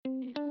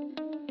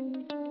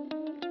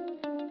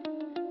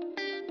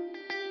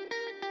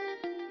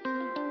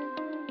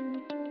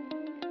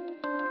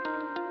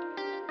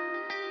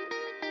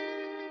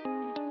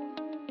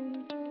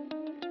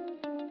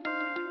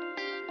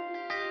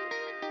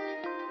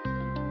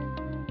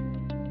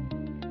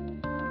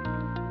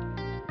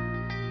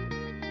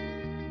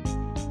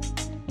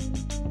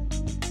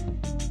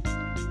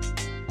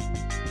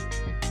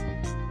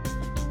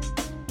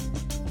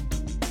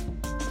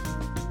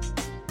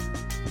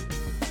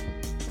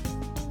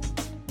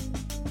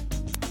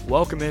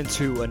Welcome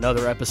into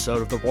another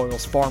episode of the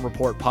Royals Farm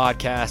Report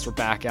podcast. We're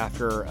back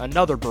after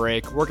another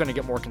break. We're going to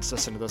get more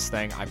consistent with this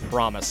thing, I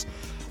promise.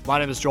 My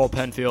name is Joel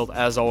Penfield.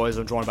 As always,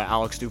 I'm joined by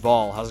Alex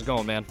Duvall. How's it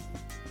going, man?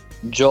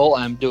 Joel,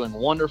 I'm doing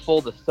wonderful.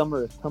 The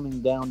summer is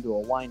coming down to a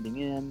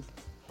winding end.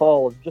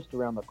 Fall is just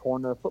around the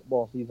corner.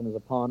 Football season is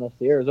upon us.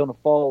 The Arizona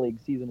Fall League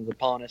season is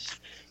upon us.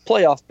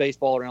 Playoff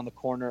baseball around the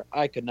corner.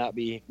 I could not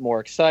be more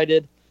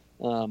excited,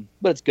 but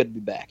it's good to be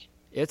back.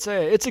 It's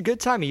a good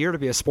time of year to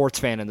be a sports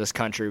fan in this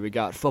country. We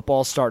got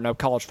football starting up.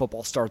 College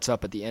football starts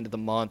up at the end of the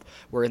month.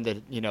 We're in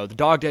the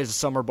dog days of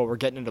summer, but we're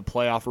getting into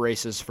playoff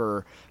races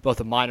for both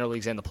the minor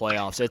leagues and the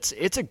playoffs.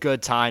 It's a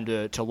good time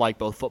to like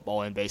both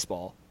football and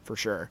baseball for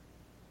sure.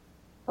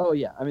 Oh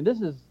yeah, I mean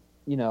this is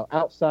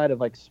outside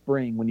of like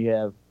spring when you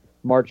have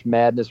March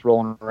Madness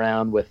rolling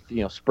around with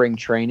spring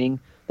training.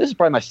 This is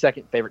probably my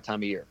second favorite time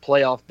of year.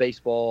 Playoff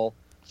baseball,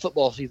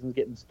 football season's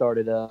getting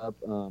started up.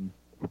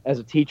 As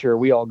a teacher,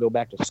 we all go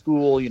back to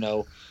school,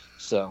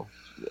 so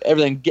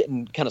everything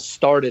getting kind of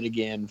started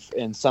again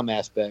in some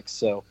aspects.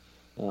 So,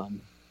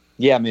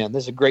 yeah, man,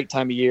 this is a great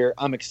time of year.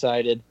 I'm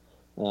excited.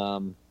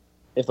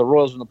 If the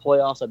Royals are in the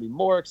playoffs, I'd be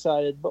more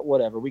excited, but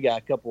whatever. We got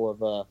a couple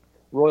of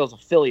Royals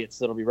affiliates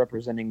that'll be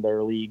representing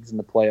their leagues in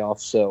the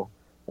playoffs, so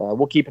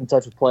we'll keep in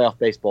touch with playoff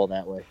baseball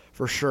that way.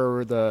 For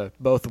sure,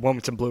 both the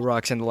Wilmington Blue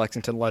Rocks and the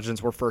Lexington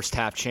Legends were first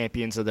half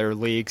champions of their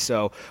league,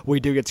 so we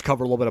do get to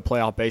cover a little bit of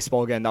playoff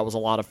baseball again. That was a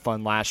lot of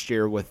fun last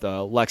year with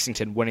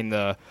Lexington winning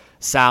the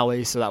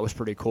Sally, so that was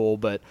pretty cool.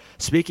 But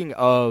speaking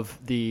of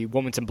the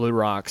Wilmington Blue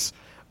Rocks,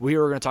 we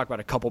are going to talk about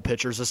a couple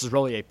pitchers. This is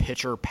really a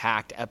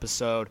pitcher-packed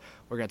episode.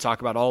 We're going to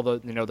talk about all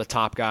the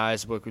top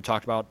guys. We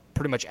talked about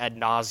pretty much ad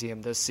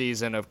nauseum this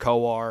season of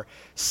Kowar,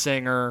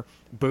 Singer,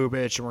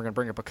 Bubic, and we're going to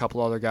bring up a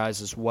couple other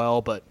guys as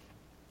well. But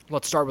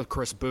let's start with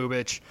Kris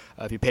Bubic.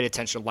 If you paid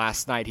attention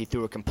last night, he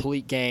threw a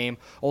complete game,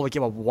 only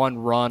gave up one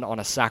run on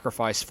a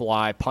sacrifice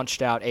fly,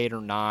 punched out 8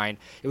 or 9.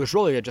 It was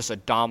really just a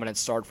dominant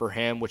start for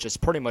him, which is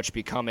pretty much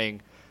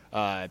becoming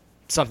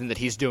something that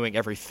he's doing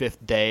every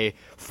fifth day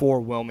for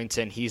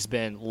Wilmington. He's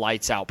been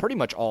lights out pretty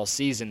much all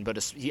season, but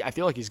I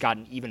feel like he's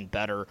gotten even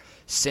better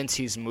since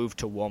he's moved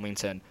to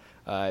Wilmington.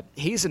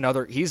 He's a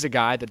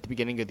guy that at the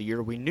beginning of the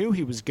year we knew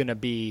he was going to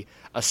be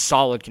a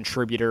solid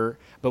contributor,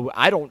 but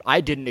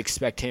I didn't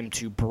expect him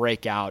to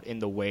break out in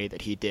the way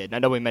that he did. And I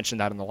know we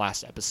mentioned that in the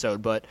last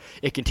episode, but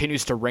it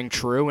continues to ring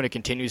true, and it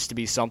continues to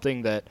be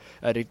something that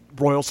the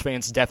Royals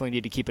fans definitely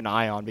need to keep an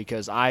eye on,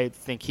 because I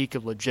think he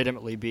could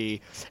legitimately be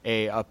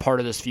a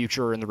part of this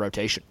future in the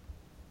rotation.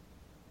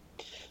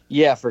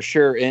 Yeah, for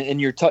sure.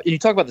 And you talk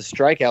about the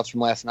strikeouts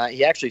from last night.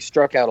 He actually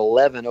struck out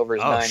 11 over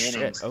his 9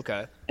 innings.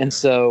 Okay. And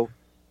so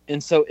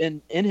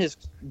in his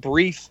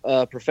brief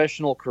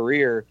professional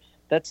career,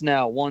 that's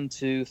now 1,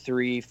 2,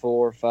 3,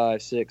 4,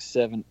 5, 6,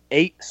 7,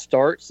 8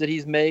 starts that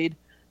he's made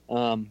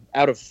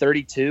out of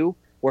 32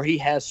 where he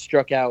has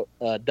struck out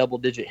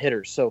double-digit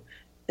hitters. So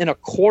in a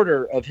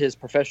quarter of his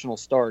professional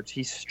starts,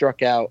 he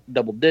struck out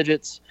double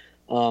digits.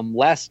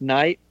 Last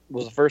night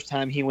was the first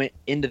time he went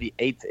into the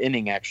 8th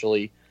inning,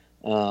 actually.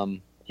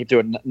 He threw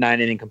a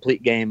 9-inning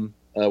complete game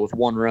with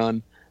 1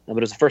 run, but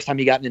it was the first time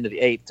he got into the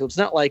 8th. So it's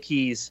not like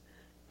he's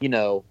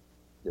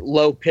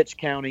low pitch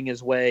counting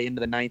his way into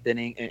the 9th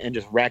inning and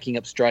just racking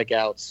up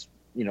strikeouts,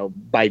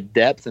 by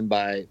depth and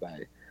by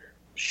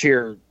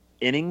sheer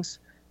innings.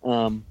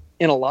 In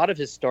a lot of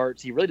his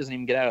starts, he really doesn't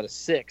even get out of the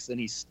 6th, and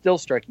he's still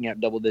striking out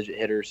double-digit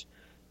hitters.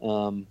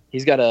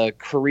 He's got a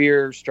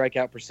career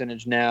strikeout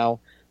percentage now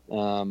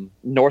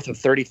north of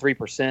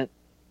 33%,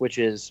 which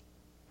is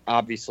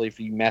obviously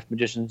for you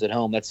mathematicians at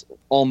home, that's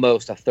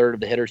almost a third of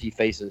the hitters he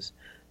faces.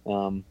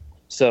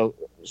 So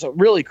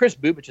really, Kris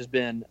Bubic has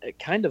been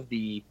kind of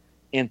the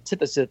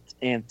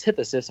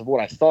antithesis of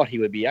what I thought he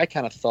would be. I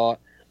kind of thought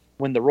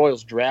when the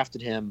Royals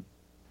drafted him,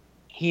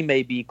 he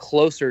may be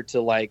closer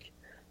to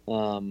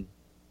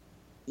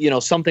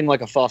something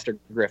like a Foster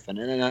Griffin.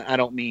 And I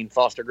don't mean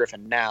Foster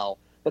Griffin now,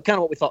 but kind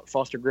of what we thought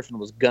Foster Griffin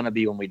was going to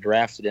be when we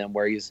drafted him,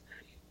 where he's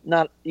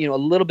not, a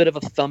little bit of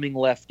a thumbing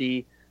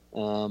lefty.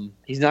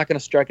 He's not going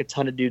to strike a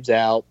ton of dudes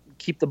out,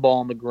 keep the ball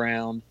on the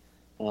ground.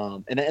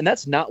 And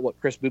that's not what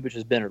Kris Bubic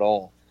has been at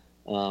all.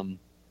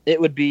 It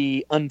would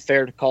be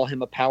unfair to call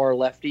him a power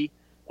lefty.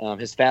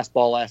 His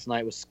fastball last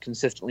night was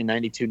consistently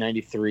 92,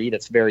 93.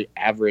 That's very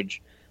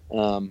average.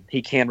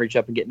 He can reach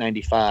up and get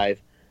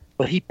 95,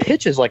 but he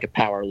pitches like a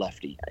power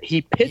lefty.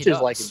 He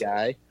pitches like a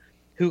guy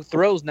who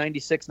throws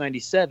 96,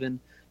 97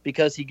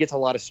 because he gets a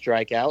lot of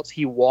strikeouts.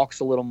 He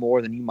walks a little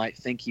more than you might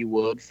think he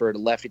would for a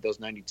lefty that those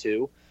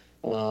 92.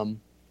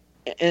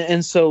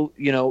 And so,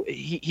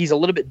 he's a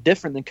little bit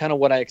different than kind of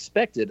what I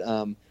expected.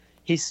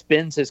 He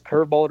spins his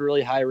curveball at a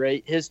really high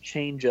rate. His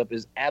changeup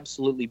is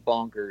absolutely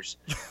bonkers.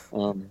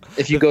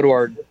 If you go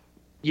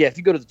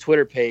to the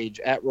Twitter page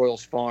at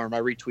Royals Farm, I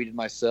retweeted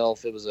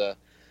myself. It was a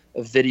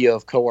video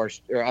of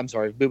Bubic's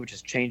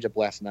changeup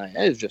last night.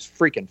 It was just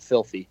freaking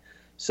filthy.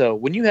 So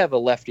when you have a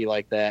lefty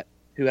like that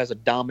who has a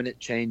dominant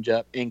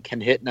changeup and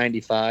can hit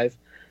 95,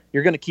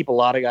 you're going to keep a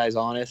lot of guys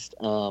honest.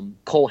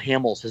 Cole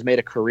Hamels has made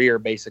a career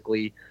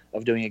basically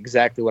of doing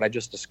exactly what I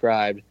just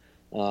described.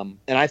 And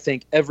I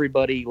think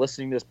everybody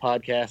listening to this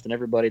podcast and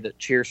everybody that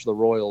cheers for the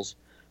Royals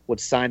would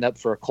sign up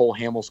for a Cole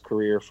Hamels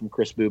career from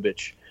Kris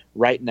Bubic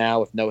right now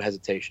with no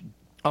hesitation.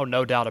 Oh,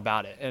 no doubt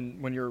about it.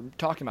 And when you're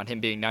talking about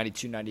him being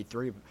 92,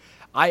 93,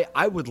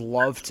 I would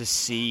love to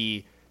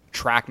see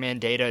TrackMan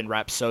data and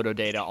Rapsodo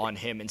data on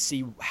him and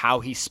see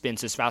how he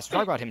spins his fastball.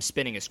 Talk about him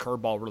spinning his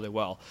curveball really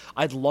well.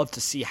 I'd love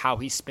to see how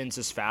he spins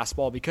his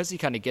fastball because he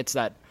kind of gets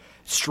that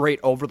straight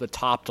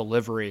over-the-top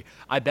delivery.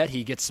 I bet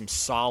he gets some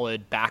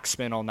solid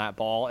backspin on that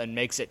ball and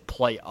makes it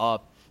play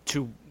up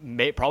to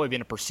probably be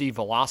in a perceived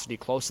velocity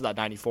close to that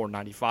 94,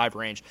 95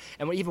 range.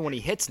 And even when he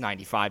hits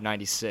 95,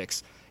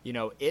 96,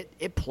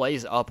 it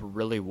plays up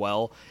really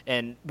well.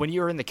 And when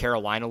you're in the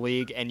Carolina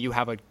League and you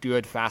have a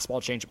good fastball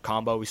changeup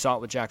combo, we saw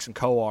it with Jackson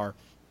Kowar,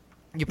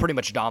 you pretty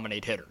much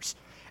dominate hitters.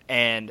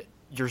 And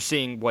you're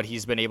seeing what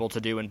he's been able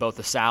to do in both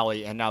the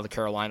Sally and now the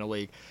Carolina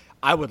League.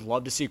 I would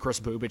love to see Kris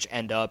Bubic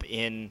end up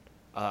in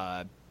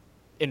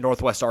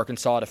Northwest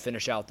Arkansas to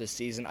finish out this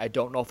season. I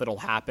don't know if it'll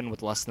happen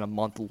with less than a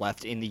month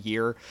left in the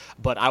year,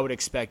 but I would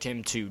expect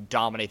him to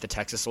dominate the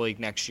Texas League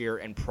next year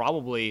and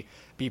probably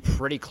be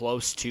pretty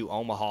close to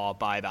Omaha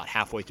by about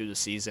halfway through the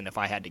season, if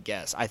I had to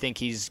guess. I think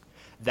he's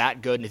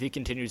that good, and if he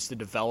continues to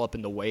develop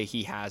in the way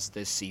he has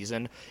this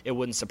season, it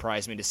wouldn't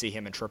surprise me to see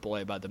him in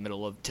AAA by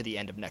to the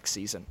end of next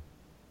season.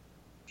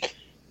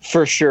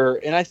 For sure.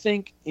 And I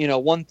think,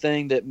 one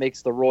thing that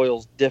makes the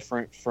Royals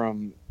different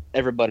from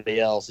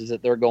everybody else is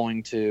that they're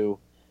going to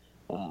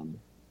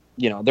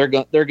they're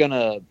going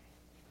to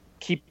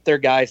keep their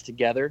guys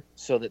together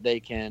so that they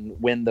can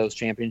win those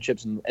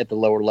championships at the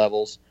lower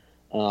levels.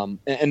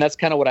 And that's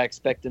kind of what I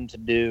expect them to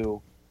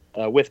do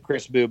with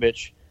Kris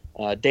Bubic.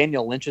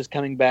 Daniel Lynch is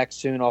coming back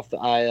soon off the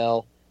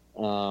IL.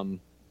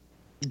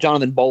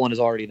 Jonathan Bolin is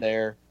already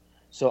there.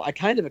 So I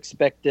kind of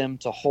expect them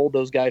to hold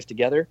those guys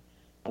together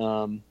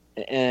and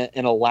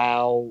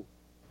allow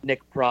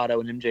Nick Pratto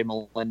and MJ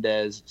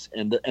Melendez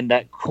and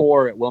that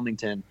core at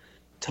Wilmington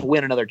to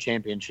win another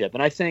championship.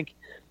 And I think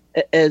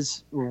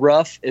as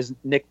rough as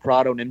Nick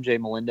Pratto and MJ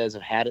Melendez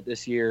have had it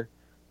this year,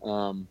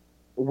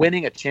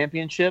 winning a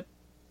championship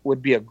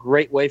would be a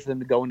great way for them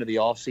to go into the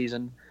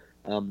offseason,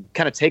 kind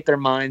of take their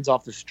minds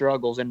off the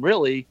struggles. And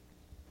really,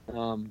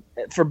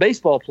 for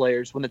baseball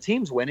players, when the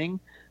team's winning,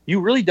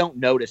 you really don't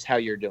notice how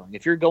you're doing.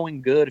 If you're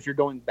going good, if you're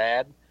going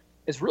bad,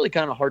 it's really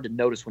kind of hard to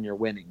notice when you're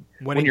winning.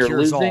 When you're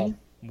cures losing, all.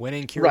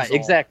 Winning cures all. Right,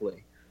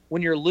 exactly.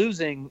 When you're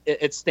losing,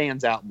 it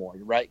stands out more,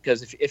 right?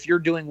 Because if you're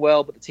doing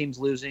well but the team's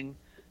losing,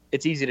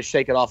 it's easy to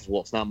shake it off.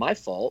 Well, it's not my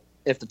fault.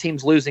 If the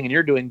team's losing and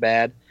you're doing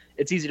bad,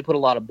 it's easy to put a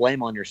lot of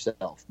blame on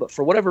yourself. But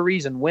for whatever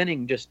reason,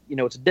 winning just,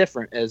 it's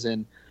different, as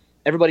in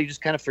everybody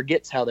just kind of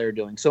forgets how they're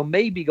doing. So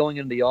maybe going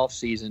into the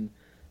offseason,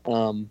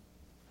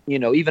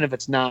 even if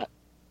it's not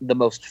the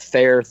most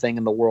fair thing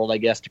in the world, I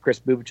guess, to Kris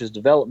Bubic's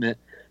development,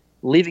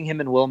 leaving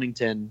him in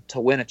Wilmington to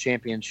win a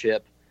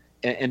championship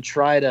and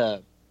try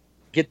to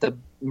get the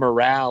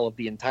morale of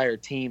the entire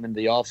team in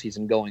the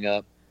offseason going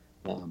up,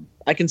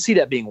 I can see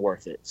that being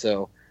worth it.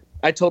 So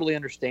I totally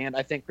understand.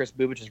 I think Kris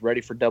Bubic is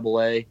ready for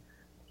Double-A.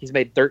 He's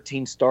made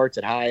 13 starts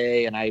at High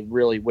A, and I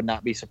really would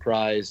not be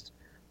surprised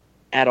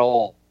at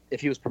all if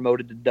he was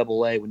promoted to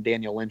Double-A when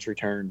Daniel Lynch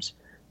returns.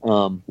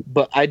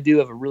 But I do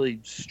have a really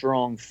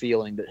strong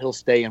feeling that he'll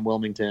stay in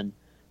Wilmington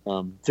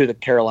through the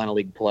Carolina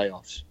League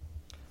playoffs.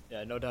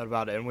 Yeah, no doubt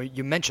about it. And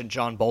you mentioned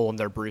John Bolin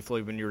there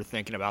briefly when you were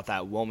thinking about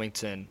that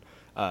Wilmington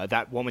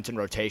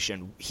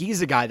rotation.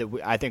 He's a guy that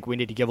I think we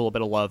need to give a little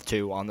bit of love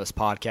to on this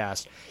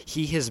podcast.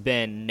 He has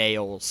been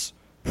nails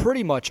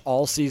pretty much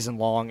all season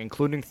long,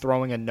 including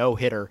throwing a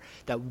no-hitter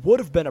that would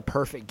have been a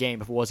perfect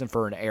game if it wasn't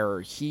for an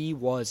error. He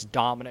was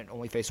dominant,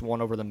 only faced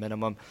one over the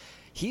minimum.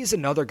 He's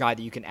another guy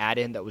that you can add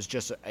in that was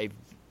just a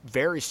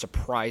very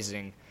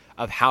surprising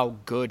of how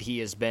good he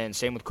has been.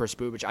 Same with Kris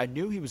Bubic. I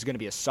knew he was going to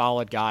be a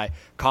solid guy,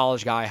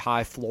 college guy,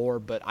 high floor,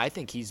 but I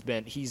think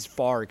he's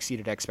far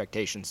exceeded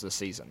expectations this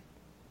season.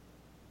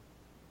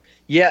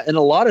 Yeah, and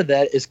a lot of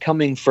that is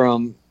coming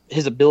from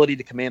his ability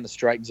to command the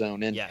strike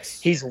zone. And yes,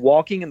 he's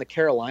walking in the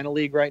Carolina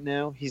League right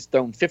now. He's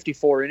thrown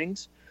 54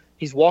 innings.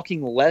 He's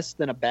walking less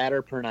than a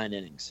batter per 9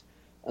 innings,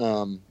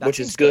 which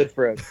is good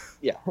for a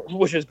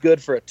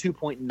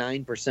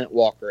 2.9%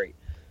 walk rate,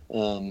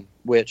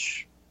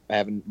 which I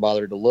haven't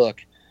bothered to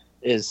look,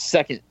 is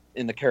second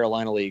in the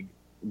Carolina League,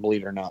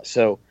 believe it or not.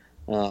 So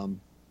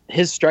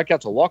his strikeout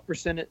to walk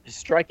percentage, his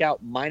strikeout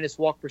minus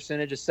walk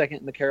percentage is second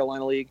in the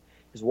Carolina League.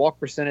 His walk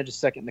percentage is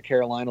second in the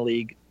Carolina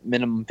League,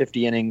 minimum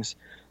 50 innings.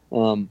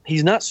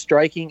 He's not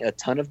striking a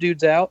ton of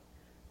dudes out.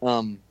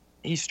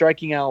 He's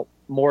striking out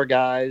more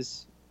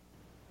guys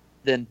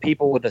than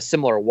people with a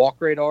similar walk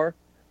rate are.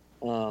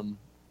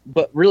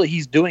 But really,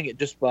 he's doing it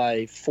just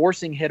by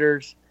forcing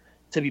hitters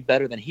to be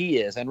better than he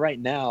is. And right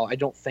now, I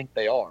don't think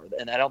they are,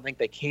 and I don't think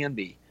they can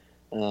be,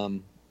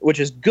 which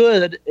is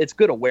good. It's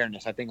good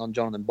awareness, I think, on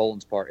Jonathan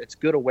Bolin's part. It's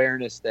good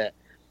awareness that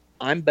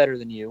I'm better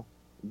than you.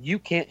 You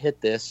can't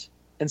hit this,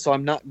 and so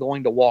I'm not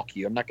going to walk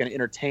you. I'm not going to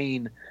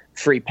entertain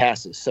free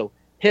passes. So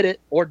hit it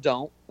or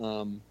don't,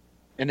 and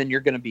then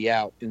you're going to be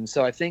out. And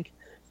so I think,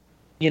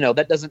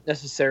 that doesn't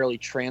necessarily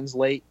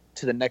translate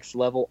to the next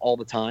level all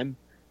the time,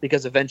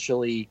 because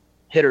eventually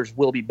hitters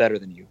will be better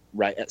than you,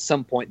 right? At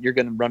some point, you're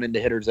going to run into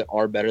hitters that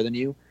are better than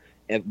you,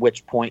 at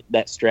which point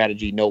that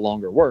strategy no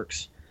longer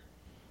works.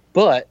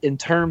 But in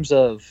terms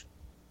of,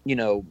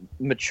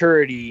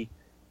 maturity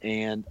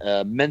and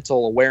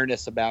mental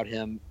awareness about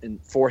him and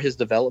for his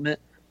development,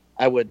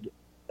 I would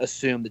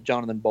assume that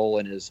Jonathan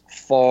Bowlen is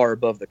far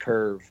above the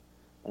curve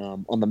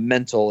on the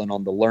mental and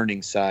on the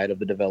learning side of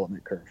the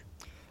development curve.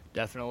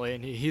 Definitely,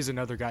 and he's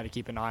another guy to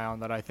keep an eye on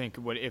that I think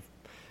would,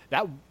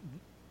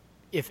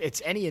 if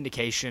it's any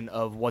indication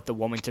of what the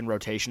Wilmington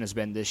rotation has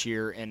been this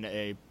year in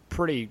a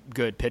pretty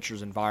good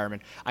pitcher's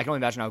environment, I can only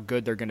imagine how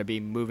good they're going to be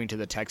moving to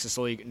the Texas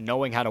League,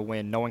 knowing how to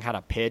win, knowing how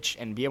to pitch,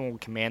 and be able to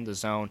command the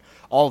zone.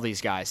 All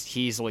these guys,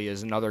 Heasley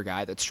is another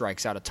guy that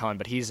strikes out a ton,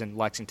 but he's in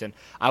Lexington.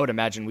 I would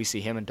imagine we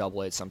see him in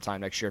Double-A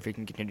sometime next year if he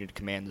can continue to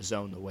command the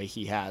zone the way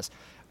he has.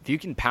 If you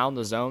can pound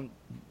the zone,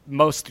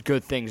 most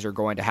good things are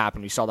going to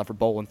happen. We saw that for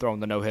Bowlen throwing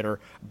the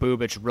no-hitter,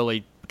 Bubic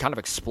really kind of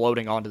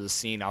exploding onto the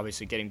scene,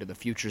 obviously getting to the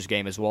Futures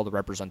game as well to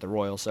represent the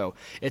Royals. So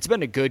it's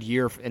been a good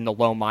year in the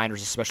low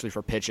minors, especially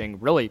for pitching.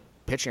 Really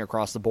pitching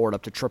across the board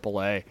up to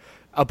AAA,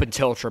 up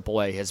until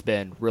AAA has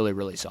been really,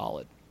 really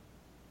solid.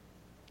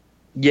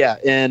 Yeah,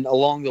 and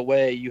along the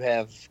way, you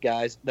have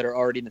guys that are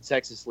already in the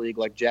Texas League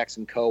like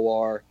Jackson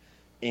Kowar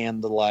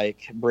and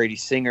Brady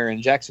Singer.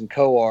 And Jackson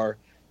Kowar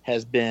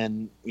has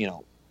been,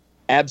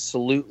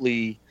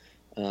 absolutely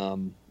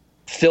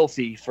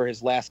filthy for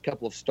his last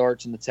couple of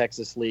starts in the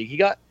Texas League. He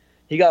got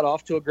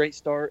off to a great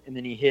start, and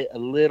then he hit a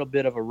little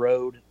bit of a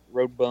road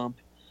bump,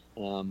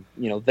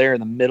 there in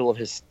the middle of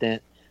his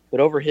stint. But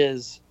over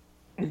his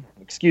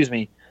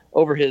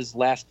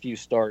last few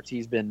starts,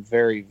 he's been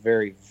very,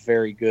 very,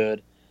 very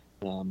good.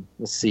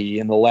 Let's see,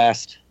 in the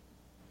last,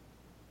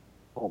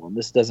 hold on,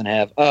 this doesn't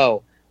have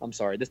the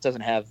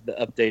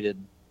updated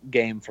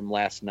game from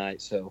last night.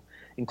 So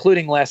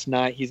including last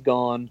night, he's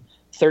gone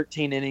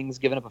 13 innings,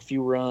 given up a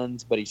few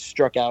runs, but he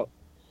struck out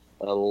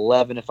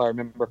 11, if I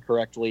remember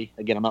correctly.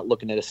 Again, I'm not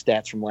looking at his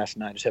stats from last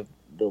night. I just have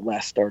the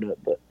last start up.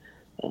 But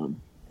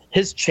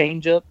his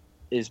changeup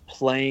is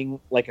playing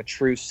like a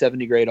true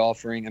 70-grade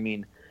offering. I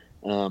mean,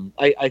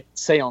 I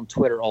say on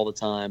Twitter all the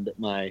time that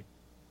my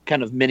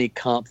kind of mini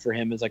comp for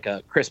him is like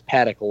a Chris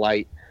Paddock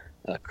light.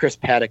 Chris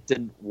Paddock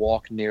didn't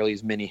walk nearly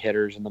as many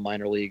hitters in the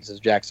minor leagues as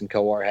Jackson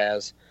Kowar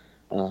has.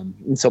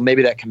 And so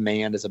maybe that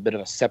command is a bit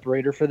of a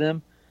separator for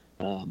them.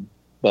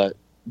 But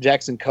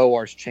Jackson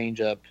Kowar's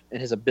changeup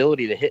and his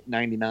ability to hit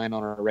 99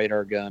 on a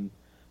radar gun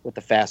with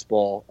the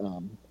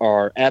fastball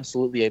are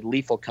absolutely a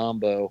lethal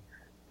combo.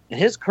 And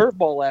his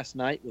curveball last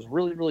night was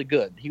really, really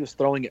good. He was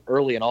throwing it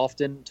early and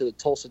often to the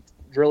Tulsa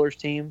Drillers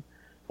team.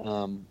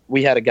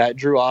 We had a guy,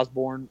 Drew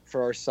Osborne,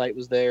 for our site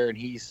was there, and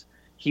he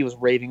was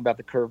raving about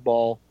the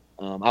curveball.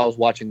 I was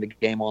watching the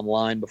game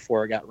online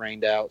before it got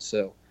rained out.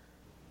 So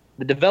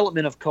the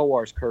development of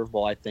Kowar's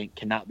curveball, I think,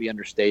 cannot be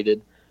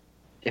understated.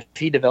 If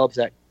he develops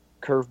that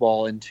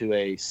curveball into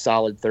a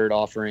solid third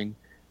offering,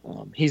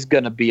 he's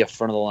going to be a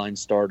front-of-the-line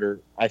starter.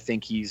 I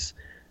think he's,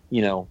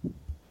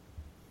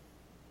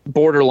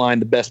 borderline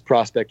the best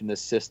prospect in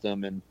this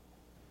system, and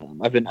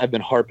I've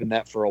been harping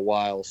that for a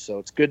while. So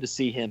it's good to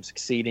see him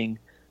succeeding.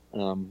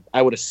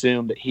 I would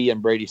assume that he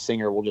and Brady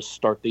Singer will just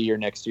start the year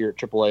next year at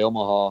AAA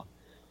Omaha,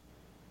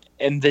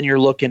 and then you're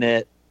looking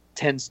at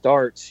 10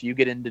 starts. You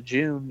get into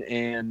June,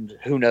 and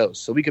who knows?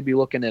 So we could be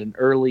looking at an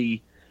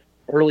early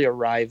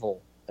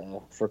arrival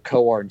for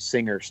Kowar and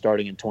Singer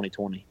starting in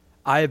 2020.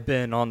 I have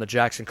been on the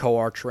Jackson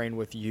Kowar train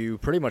with you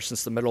pretty much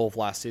since the middle of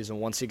last season.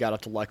 Once he got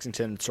up to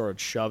Lexington and started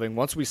shoving,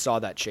 once we saw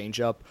that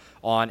changeup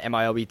on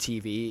MILB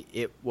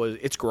TV,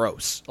 it's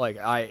gross. Like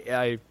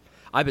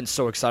I've been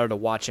so excited to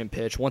watch him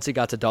pitch. Once he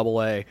got to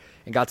Double-A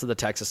and got to the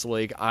Texas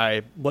League,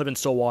 I live in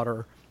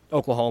Stillwater,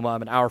 Oklahoma.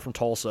 I'm an hour from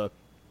Tulsa.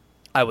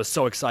 I was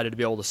so excited to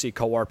be able to see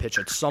Kowar pitch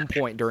at some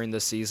point during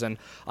this season.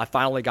 I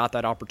finally got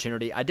that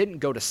opportunity. I didn't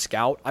go to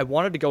scout. I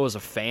wanted to go as a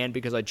fan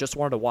because I just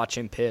wanted to watch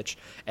him pitch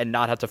and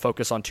not have to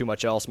focus on too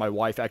much else. My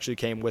wife actually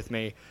came with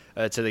me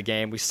to the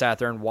game. We sat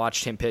there and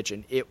watched him pitch,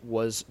 and it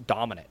was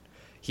dominant.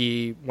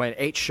 He went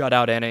 8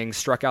 shutout innings,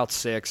 struck out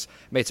 6,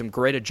 made some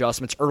great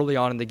adjustments. Early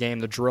on in the game,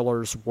 the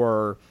Drillers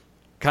were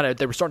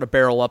they were starting to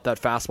barrel up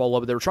that fastball a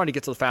little bit. They were trying to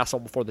get to the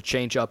fastball before the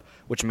changeup,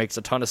 which makes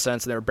a ton of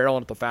sense. And they were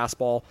barreling up the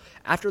fastball.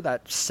 After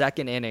that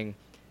second inning,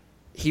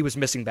 he was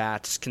missing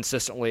bats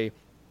consistently,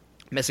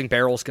 missing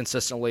barrels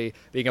consistently,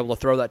 being able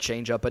to throw that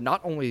changeup, but not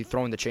only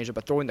throwing the changeup,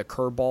 but throwing the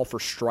curveball for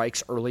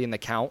strikes early in the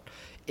count.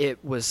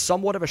 It was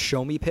somewhat of a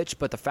show-me pitch,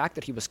 but the fact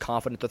that he was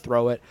confident to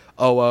throw it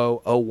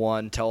 0-0,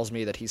 0-1 tells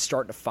me that he's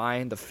starting to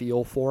find the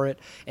feel for it.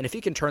 And if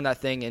he can turn that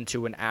thing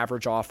into an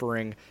average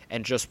offering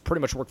and just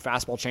pretty much work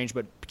fastball change,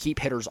 but keep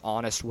hitters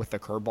honest with the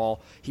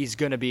curveball, he's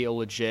going to be a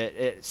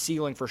legit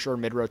ceiling for sure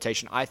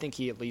mid-rotation. I think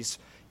he at least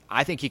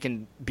I think he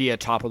can be a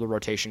top of the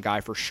rotation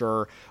guy for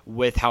sure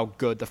with how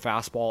good the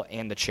fastball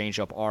and the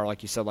changeup are.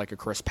 Like you said, like a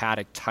Chris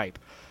Paddack type.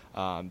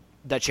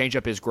 That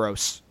changeup is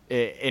gross.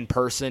 In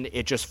person,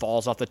 it just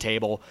falls off the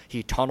table.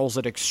 He tunnels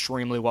it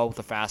extremely well with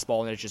the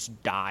fastball, and it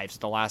just dives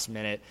at the last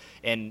minute.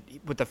 And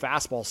with the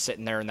fastball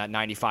sitting there in that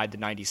 95 to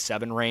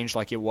 97 range,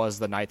 like it was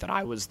the night that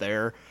I was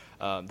there,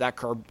 that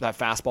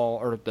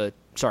fastball, or the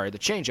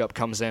changeup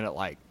comes in at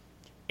like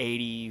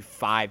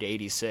 85 to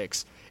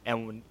 86,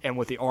 and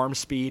with the arm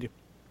speed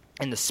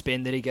and the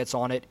spin that he gets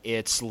on it,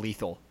 it's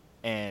lethal.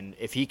 And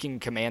if he can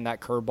command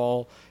that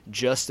curveball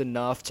just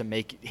enough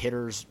to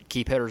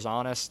keep hitters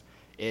honest,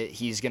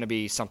 he's going to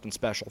be something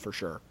special for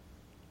sure.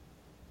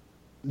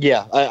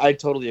 Yeah, I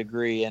totally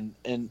agree.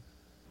 And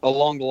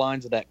along the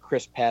lines of that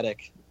Chris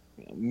Paddack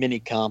mini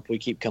comp we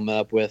keep coming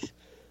up with,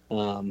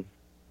 and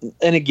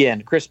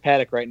again, Chris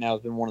Paddack right now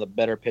has been one of the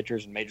better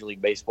pitchers in Major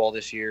League Baseball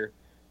this year.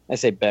 I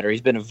say better.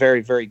 He's been a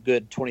very, very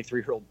good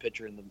 23-year-old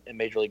pitcher in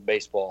Major League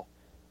Baseball.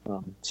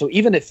 So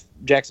even if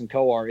Jackson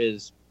Kowar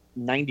is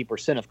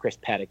 90% of Chris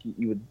Paddack,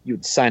 you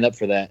would sign up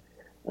for that.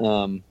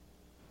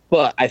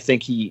 But I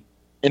think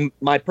in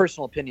my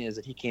personal opinion, is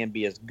that he can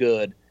be as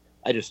good.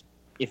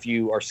 If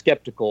you are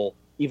skeptical,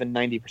 even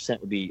 90%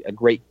 would be a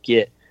great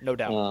get. No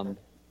doubt.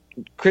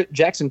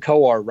 Jackson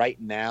Kowar right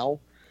now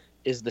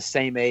is the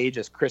same age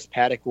as Chris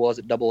Paddack was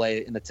at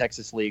AA in the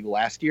Texas League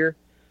last year.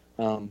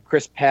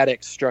 Chris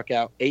Paddack struck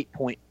out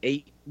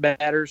 8.8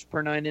 batters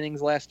per 9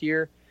 innings last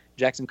year.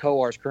 Jackson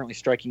Kowar is currently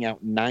striking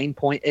out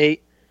 9.8,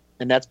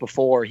 and that's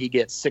before he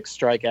gets 6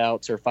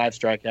 strikeouts or 5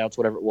 strikeouts,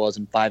 whatever it was,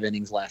 in 5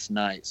 innings last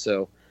night.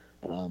 So,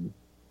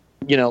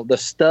 the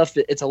stuff,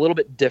 it's a little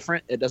bit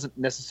different. It doesn't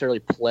necessarily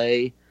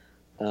play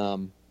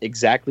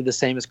exactly the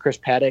same as Chris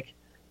Paddack.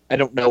 I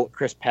don't know what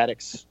Chris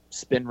Paddack's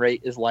spin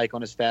rate is like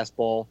on his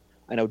fastball.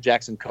 I know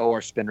Jackson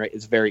Kowar's spin rate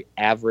is very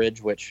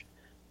average, which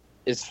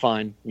is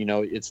fine.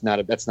 That's not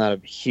a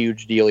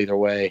huge deal either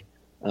way.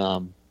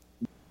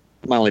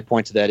 My only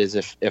point to that is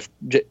if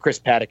Chris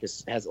Paddack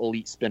has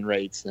elite spin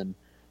rates, then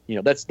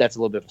that's a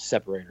little bit of a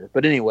separator.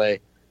 But anyway,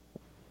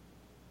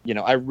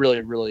 I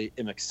really, really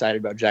am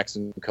excited about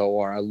Jackson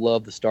Kowar. I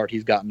love the start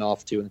he's gotten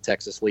off to in the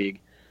Texas League,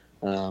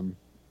 and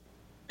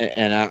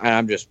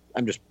I'm just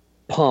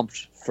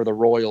pumped for the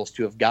Royals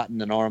to have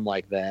gotten an arm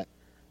like that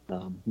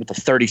with the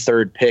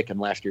 33rd pick in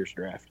last year's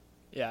draft.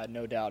 Yeah,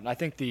 no doubt. And I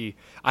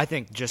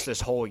think just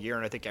this whole year,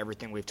 and I think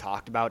everything we've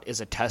talked about,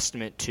 is a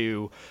testament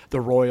to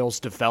the Royals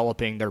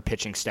developing their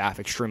pitching staff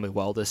extremely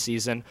well this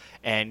season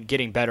and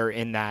getting better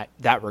in that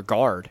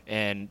regard.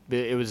 And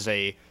it was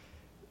a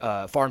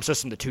farm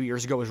system that 2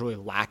 years ago was really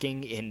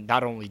lacking in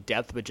not only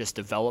depth but just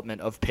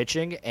development of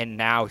pitching. And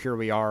now here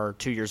we are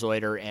 2 years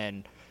later,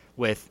 and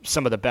with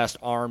some of the best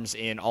arms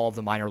in all of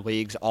the minor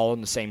leagues, all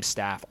in the same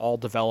staff, all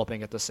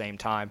developing at the same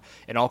time,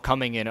 and all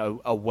coming in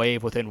a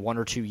wave within 1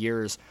 or 2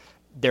 years.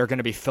 They're going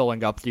to be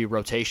filling up the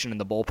rotation in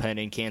the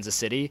bullpen in Kansas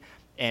City,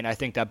 and I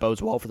think that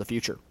bodes well for the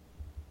future.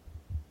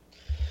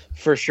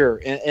 For sure.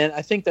 And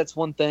I think that's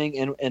one thing,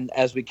 and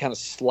as we kind of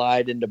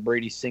slide into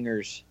Brady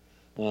Singer's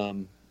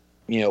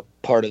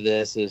part of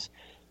this is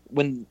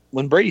when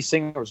Brady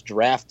Singer was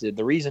drafted,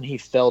 the reason he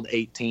fell to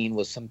 18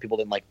 was some people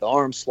didn't like the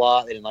arm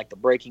slot, they didn't like the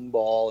breaking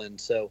ball, and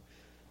so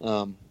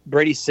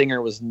Brady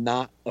Singer was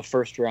not a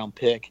first-round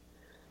pick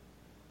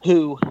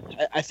who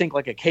I think,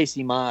 like a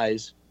Casey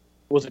Mize,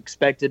 was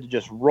expected to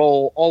just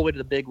roll all the way to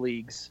the big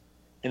leagues.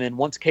 And then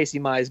once Casey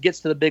Mize gets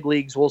to the big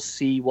leagues, we'll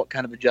see what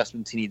kind of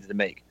adjustments he needs to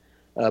make.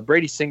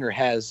 Brady Singer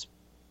has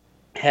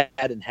had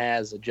and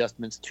has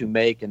adjustments to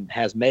make and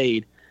has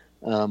made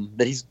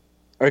that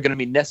are going to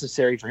be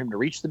necessary for him to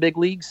reach the big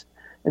leagues.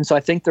 And so I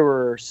think there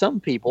were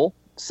some people,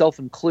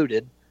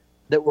 self-included,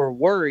 that were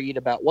worried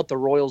about what the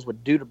Royals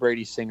would do to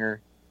Brady Singer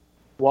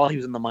while he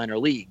was in the minor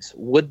leagues.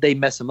 Would they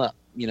mess him up?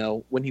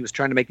 When he was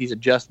trying to make these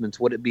adjustments,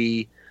 would it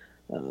be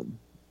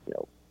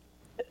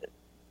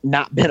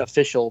not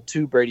beneficial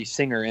to Brady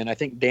Singer? And I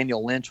think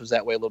Daniel Lynch was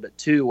that way a little bit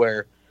too,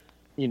 where,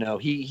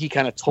 he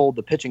kind of told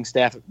the pitching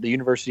staff at the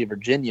University of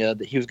Virginia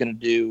that he was going to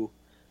do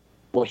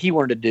what he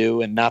wanted to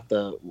do and not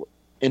the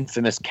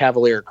infamous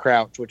Cavalier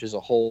Crouch, which is a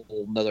whole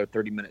another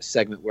 30-minute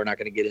segment we're not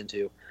going to get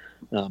into.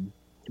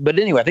 But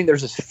anyway, I think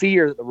there's this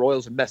fear that the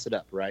Royals would mess it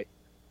up, right?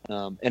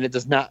 And it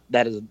does not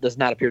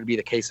appear to be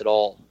the case at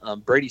all.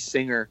 Brady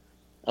Singer,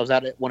 I was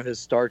out at one of his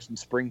starts in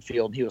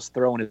Springfield, and he was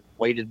throwing his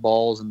weighted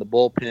balls in the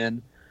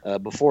bullpen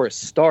before his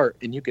start,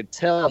 and you could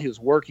tell he was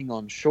working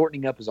on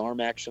shortening up his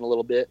arm action a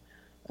little bit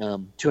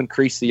to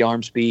increase the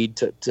arm speed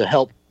to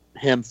help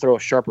him throw a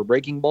sharper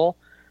breaking ball.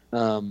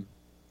 And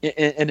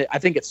I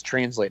think it's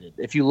translated.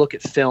 If you look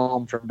at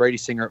film from Brady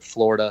Singer at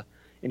Florida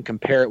and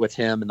compare it with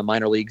him in the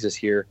minor leagues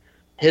this year,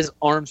 his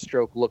arm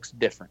stroke looks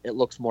different. It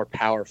looks more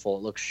powerful.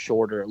 It looks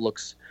shorter. It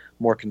looks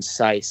more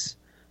concise.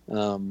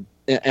 And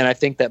I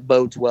think that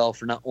bodes well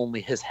for not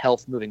only his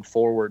health moving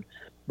forward,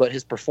 but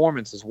his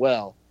performance as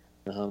well.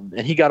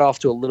 And he got off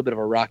to a little bit of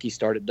a rocky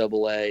start at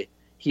AA.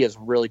 He has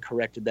really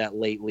corrected that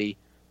lately.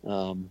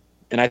 And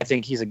I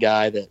think he's a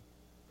guy that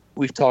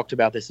we've talked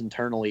about this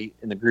internally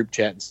in the group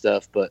chat and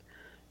stuff, but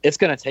it's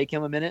going to take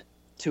him a minute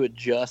to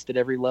adjust at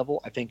every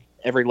level. I think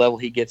every level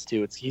he gets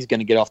to, he's going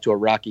to get off to a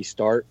rocky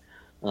start.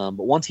 But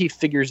once he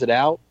figures it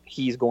out,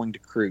 he's going to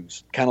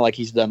cruise, kind of like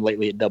he's done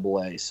lately at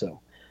Double-A. So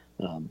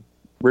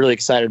really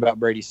excited about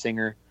Brady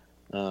Singer.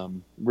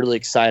 Really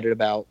excited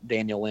about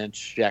Daniel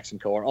Lynch, Jackson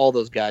Coar, all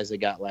those guys they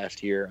got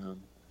last year.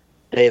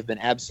 They have been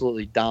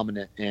absolutely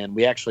dominant, and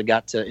we actually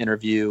got to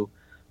interview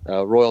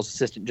Royals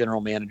assistant general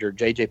manager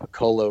J.J.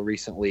 Piccolo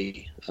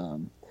recently.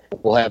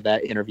 We'll have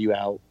that interview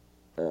out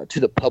to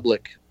the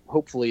public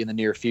hopefully in the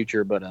near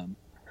future, but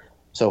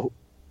so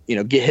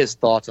get his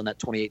thoughts on that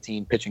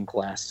 2018 pitching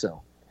class.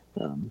 So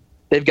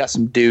they've got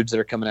some dudes that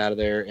are coming out of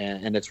there,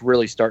 and it's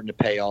really starting to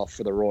pay off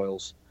for the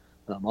Royals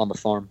on the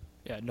farm.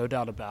 Yeah, no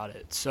doubt about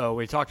it. So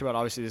we talked about,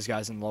 obviously, these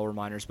guys in lower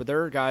minors, but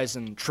there are guys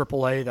in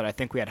AAA that I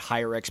think we had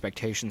higher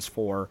expectations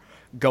for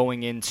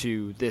going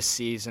into this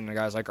season,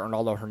 guys like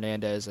Arnaldo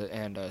Hernandez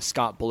and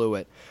Scott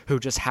Blewett, who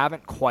just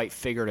haven't quite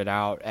figured it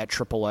out at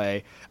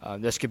AAA.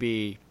 This could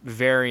be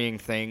varying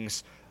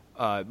things.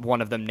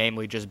 One of them,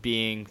 namely, just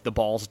being the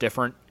ball's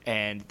different,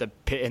 and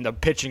the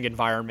pitching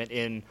environment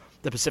in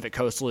the Pacific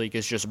Coast League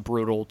is just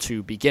brutal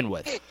to begin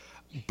with.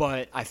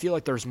 But I feel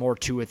like there's more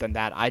to it than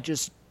that. I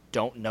just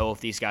don't know if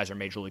these guys are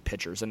major league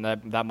pitchers, and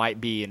that might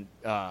be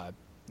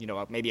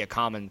maybe a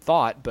common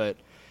thought, but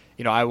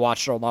I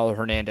watched Arnaldo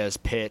Hernandez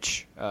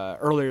pitch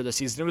earlier this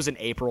season. It was in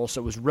April,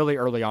 so it was really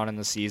early on in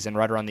the season,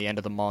 right around the end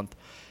of the month,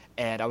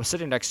 and I was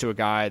sitting next to a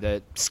guy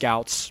that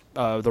scouts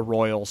the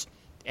Royals,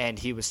 and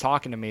he was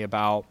talking to me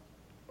about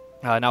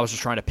and I was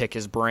just trying to pick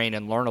his brain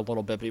and learn a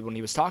little bit, but when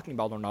he was talking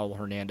about Arnaldo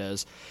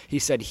Hernandez, he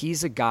said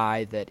he's a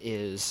guy that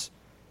is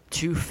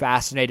too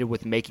fascinated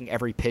with making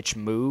every pitch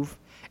move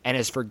and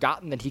has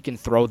forgotten that he can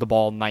throw the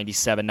ball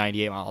 97,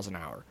 98 miles an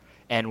hour.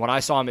 And when I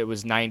saw him, it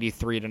was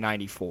 93 to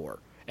 94.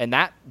 And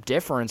that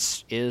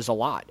difference is a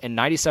lot. And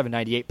 97,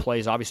 98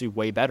 plays obviously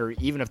way better,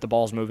 even if the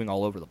ball's moving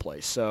all over the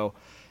place. So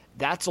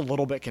that's a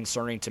little bit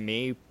concerning to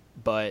me.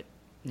 But,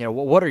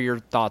 what are your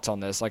thoughts on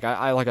this? Like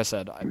I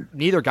said,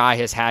 neither guy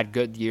has had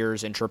good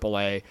years in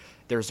AAA.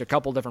 There's a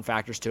couple different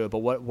factors to it, but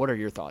what are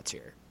your thoughts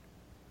here?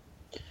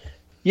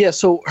 Yeah,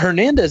 so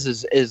Hernandez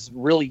is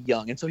really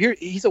young. And so here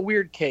he's a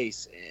weird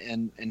case,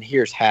 and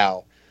here's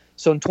how.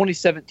 So in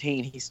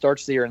 2017, he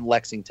starts the year in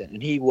Lexington,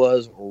 and he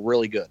was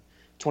really good.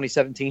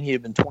 2017, he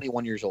had been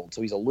 21 years old,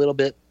 so he's a little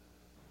bit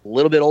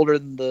older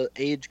than the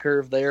age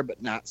curve there,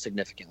 but not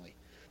significantly.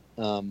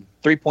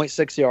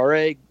 3.6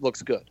 ERA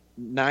looks good.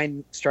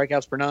 9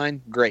 strikeouts per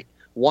 9, great.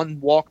 1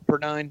 walk per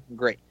 9,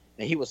 great.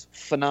 And he was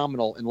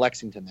phenomenal in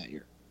Lexington that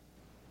year.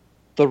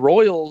 The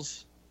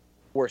Royals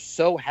were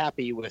so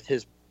happy with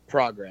his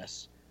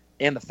progress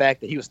and the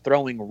fact that he was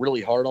throwing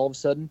really hard all of a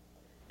sudden.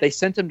 They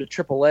sent him to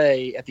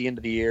AAA at the end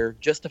of the year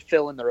just to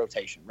fill in the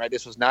rotation, right?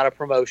 This was not a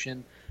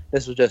promotion.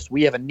 This was just,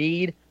 we have a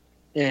need,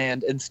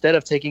 and instead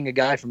of taking a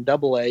guy from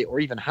AA or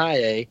even High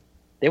A,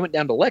 they went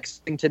down to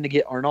Lexington to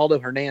get Arnaldo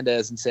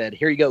Hernandez and said,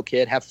 here you go,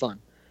 kid, have fun.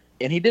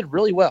 And he did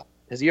really well.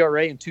 His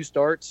ERA in 2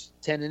 starts,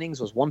 10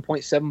 innings was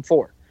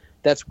 1.74.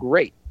 That's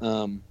great.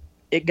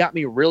 It got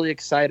me really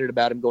excited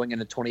about him going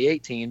into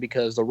 2018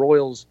 because the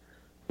Royals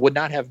would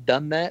not have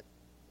done that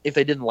if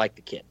they didn't like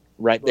the kid,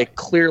 right? They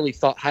clearly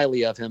thought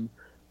highly of him,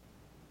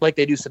 like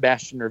they do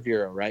Sebastian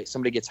Rivero, right?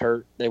 Somebody gets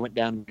hurt, they went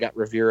down and got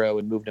Rivero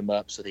and moved him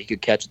up so that he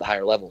could catch the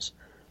higher levels.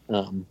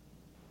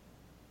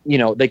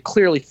 They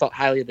clearly thought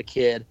highly of the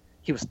kid.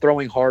 He was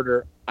throwing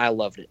harder. I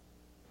loved it.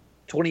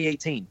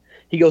 2018,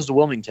 he goes to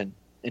Wilmington,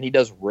 and he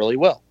does really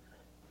well.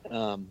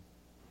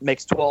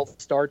 Makes 12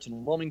 starts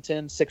in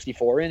Wilmington,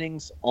 64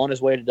 innings, on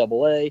his way to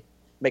AA.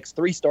 Makes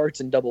 3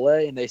 starts in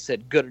AA, and they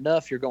said, good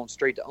enough, you're going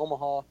straight to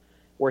Omaha,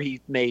 where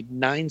he made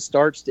 9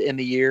 starts to end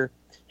the year.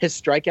 His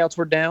strikeouts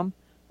were down,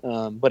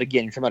 but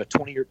again, you're talking about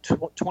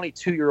a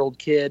 22-year-old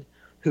kid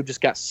who just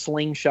got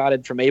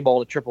slingshotted from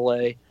A-ball to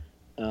AAA.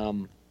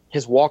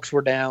 His walks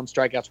were down,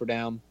 strikeouts were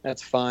down.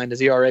 That's fine.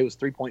 His ERA was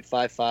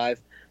 3.55.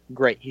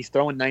 Great. He's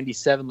throwing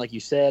 97, like you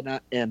said,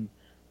 and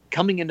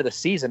coming into the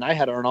season, I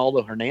had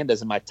Arnaldo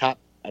Hernandez in my top,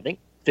 I think,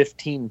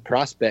 15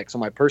 prospects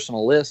on my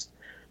personal list.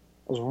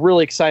 I was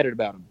really excited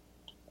about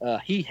him.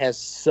 He has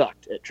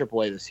sucked at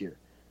AAA this year,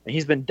 and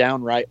he's been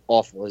downright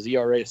awful. His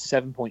ERA is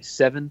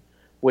 7.7,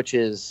 which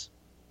is,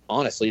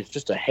 honestly, it's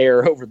just a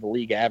hair over the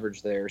league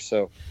average there.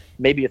 So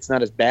maybe it's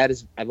not as bad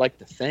as I'd like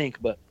to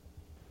think, but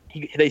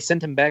they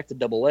sent him back to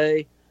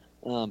AA.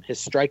 His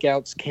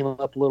strikeouts came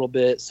up a little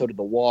bit, so did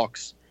the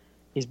walks.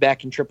 He's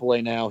back in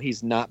AAA now.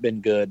 He's not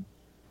been good.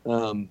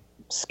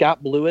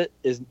 Scott Blewett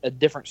is a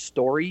different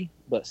story,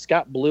 but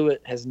Scott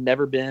Blewett has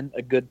never been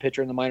a good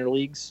pitcher in the minor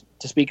leagues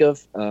to speak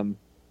of.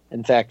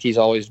 In fact, he's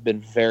always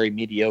been very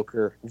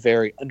mediocre,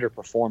 very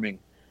underperforming.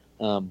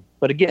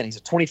 But again, he's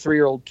a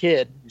 23-year-old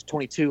kid. He was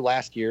 22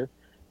 last year,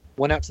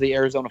 went out to the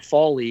Arizona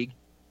Fall League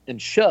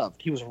and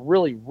shoved. He was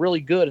really, really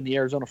good in the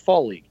Arizona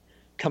Fall League.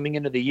 Coming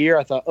into the year,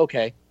 I thought,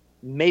 okay,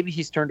 maybe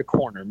he's turned a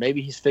corner.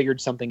 Maybe he's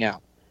figured something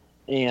out.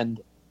 And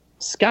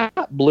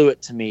Scott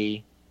Blewett, to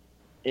me,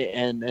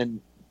 and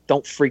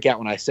don't freak out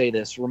when I say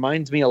this,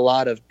 reminds me a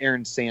lot of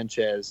Aaron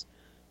Sanchez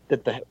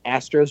that the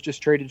Astros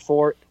just traded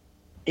for,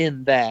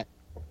 in that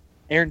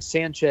Aaron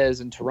Sanchez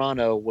in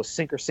Toronto was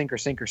sinker, sinker,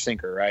 sinker,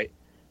 sinker, right?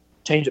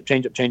 Change up,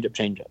 change up, change up,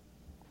 change up.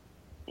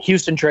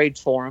 Houston trades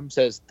for him,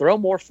 says throw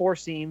more four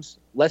seams,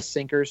 less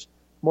sinkers,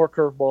 more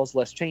curveballs,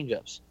 less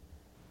changeups.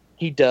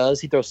 He does.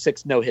 He throws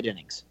 6 no-hit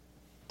innings.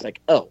 It's like,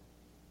 oh.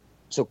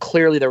 So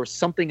clearly there was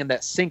something in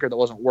that sinker that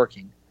wasn't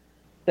working.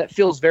 That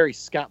feels very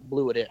Scott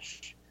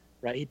Blewett-ish,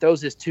 right? He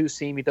throws his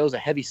 2-seam, he throws a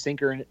heavy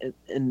sinker,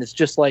 and it's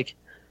just like,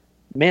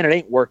 man, it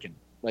ain't working.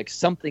 Like,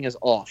 something is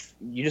off.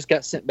 You just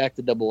got sent back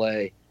to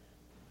Double-A.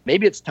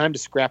 Maybe it's time to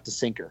scrap the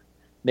sinker.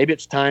 Maybe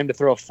it's time to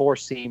throw a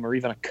 4-seam or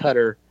even a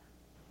cutter,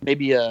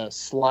 maybe a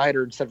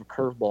slider instead of a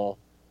curveball.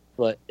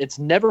 But it's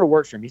never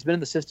worked for him. He's been in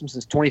the system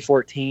since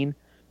 2014.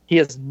 He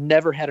has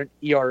never had an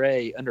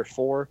ERA under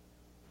 4.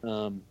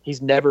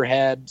 He's never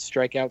had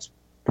strikeouts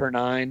per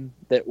 9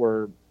 that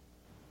were,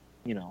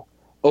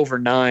 over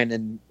 9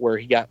 and where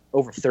he got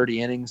over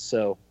 30 innings.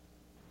 So,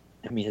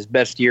 I mean, his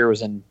best year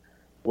was in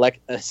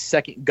a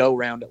second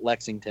go-round at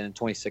Lexington in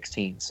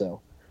 2016.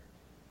 So,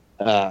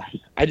 I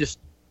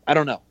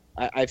don't know.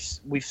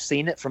 We've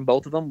seen it from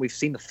both of them. We've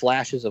seen the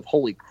flashes of,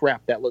 holy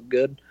crap, that looked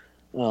good.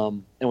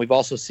 And we've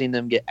also seen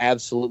them get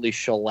absolutely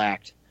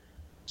shellacked.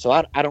 So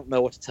I don't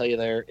know what to tell you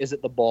there. Is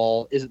it the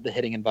ball? Is it the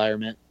hitting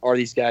environment? Are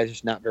these guys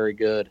just not very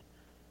good?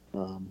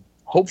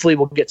 Hopefully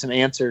we'll get some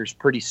answers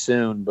pretty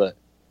soon. But,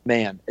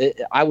 man,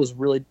 I was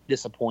really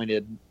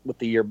disappointed with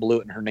the year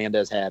Blewett and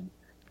Hernandez had.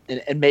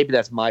 And maybe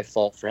that's my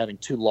fault for having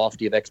too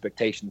lofty of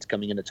expectations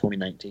coming into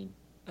 2019.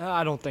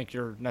 I don't think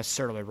you're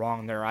necessarily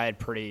wrong there. I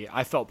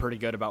felt pretty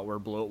good about where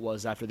Blewett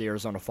was after the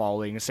Arizona Fall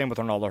League. And same with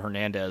Ronaldo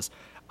Hernandez.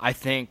 I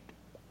think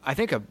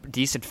a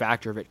decent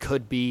factor of it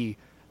could be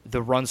the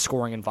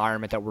run-scoring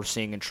environment that we're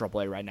seeing in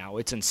AAA right now.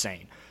 It's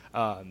insane.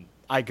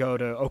 I go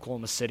to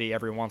Oklahoma City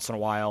every once in a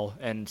while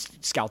and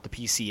scout the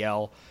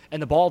PCL,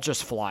 and the ball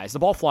just flies. The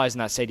ball flies in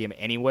that stadium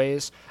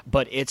anyways,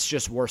 but it's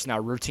just worse now.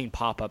 Routine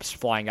pop-ups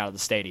flying out of the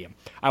stadium.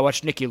 I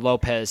watched Nicky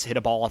Lopez hit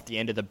a ball off the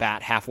end of the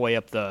bat halfway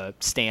up the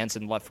stands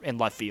in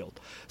left field.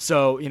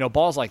 So,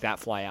 balls like that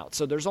fly out.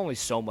 So there's only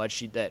so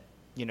much that,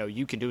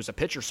 you can do as a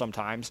pitcher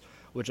sometimes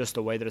with just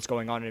the way that it's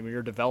going on. And when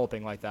you're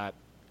developing like that,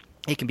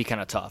 it can be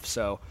kind of tough.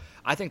 So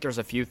I think there's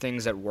a few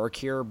things at work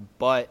here,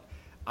 but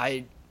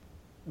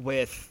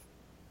with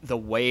the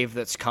wave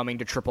that's coming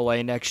to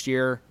AAA next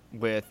year,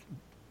 with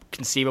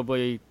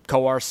conceivably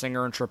Kowar,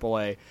 Singer in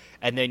AAA,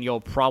 and then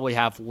you'll probably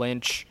have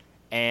Lynch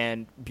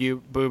and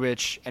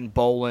Bubic and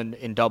Bolin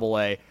in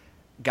AA.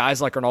 Guys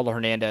like Ronaldo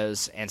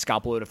Hernandez and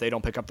Scott Blewett, if they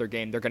don't pick up their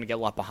game, they're going to get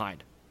left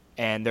behind.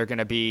 And they're going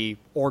to be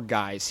org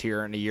guys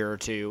here in a year or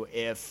two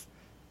if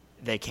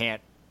they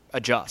can't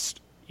adjust,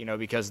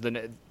 because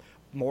the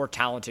more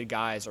talented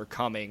guys are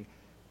coming,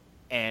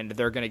 and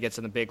they're going to get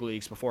to the big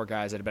leagues before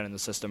guys that have been in the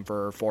system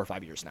for 4 or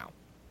 5 years now.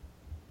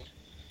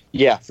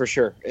 Yeah, for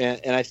sure.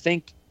 And I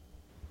think,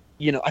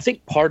 I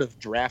think part of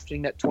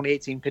drafting that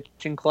 2018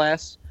 pitching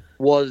class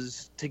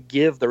was to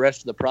give the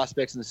rest of the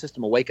prospects in the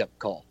system a wake-up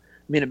call.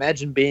 I mean,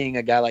 imagine being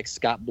a guy like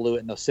Scott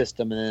Blewett in the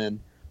system and then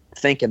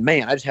thinking,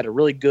 man, I just had a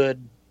really good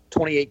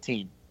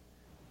 2018.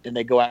 And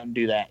they go out and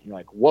do that. And you're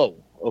like, whoa,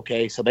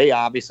 okay. So they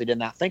obviously did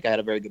not think I had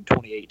a very good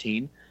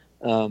 2018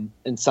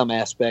 in some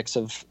aspects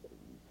of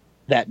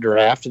that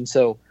draft. And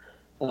so,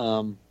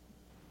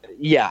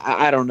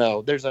 I don't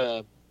know.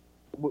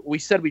 We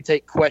said we'd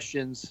take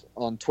questions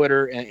on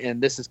Twitter,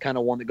 and this is kind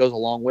of one that goes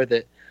along with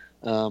it.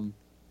 A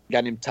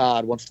guy named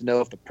Todd wants to know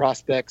if the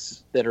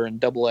prospects that are in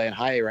AA and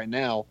high A right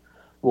now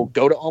will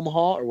go to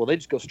Omaha, or will they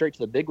just go straight to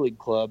the big league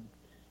club?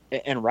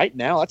 And right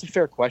now, that's a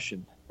fair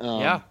question.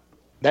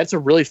 That's a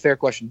really fair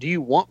question. Do you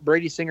want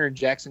Brady Singer and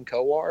Jackson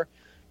Kowar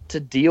to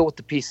deal with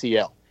the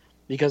PCL?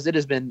 Because it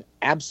has been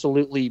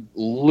absolutely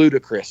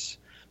ludicrous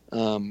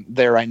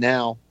there right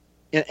now.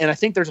 And I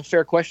think there's a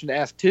fair question to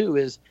ask, too,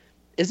 is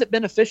it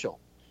beneficial?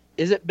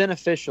 Is it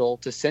beneficial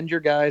to send your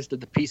guys to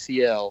the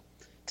PCL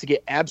to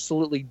get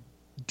absolutely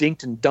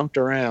dinked and dunked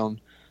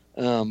around?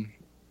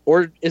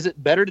 Or is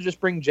it better to just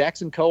bring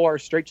Jackson Kowar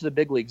straight to the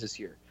big leagues this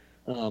year?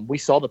 We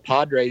saw the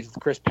Padres with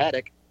Chris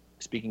Paddock,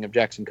 speaking of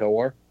Jackson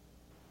Kowar,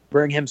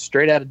 bring him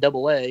straight out of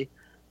AA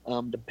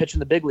to pitch in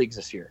the big leagues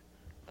this year.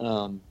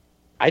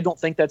 I don't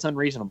think that's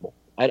unreasonable.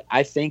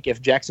 I think if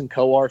Jackson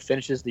Kowar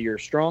finishes the year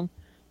strong,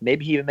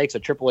 maybe he even makes a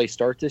AAA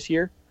start this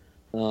year,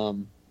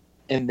 and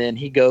then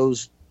he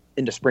goes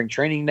into spring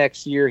training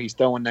next year. He's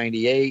throwing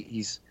 98.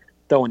 He's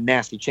throwing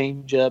nasty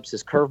changeups.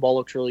 His curveball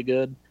looks really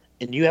good.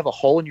 And you have a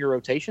hole in your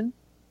rotation,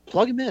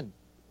 plug him in.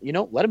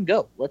 Let him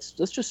go. Let's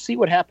just see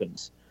what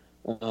happens.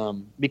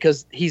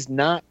 Because he's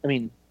not – I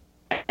mean,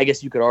 I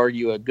guess you could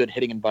argue a good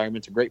hitting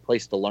environment's a great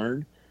place to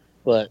learn.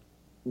 But,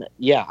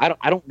 yeah,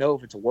 I don't know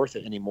if it's worth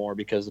it anymore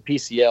because the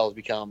PCL has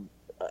become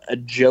a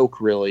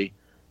joke, really,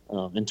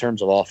 in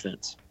terms of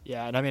offense.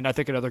 Yeah, and I mean, I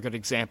think another good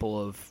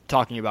example of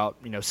talking about,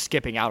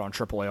 skipping out on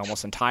AAA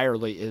almost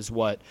entirely is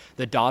what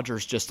the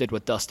Dodgers just did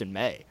with Dustin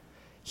May.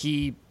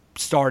 He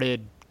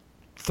started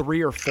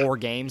 3 or 4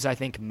 games, I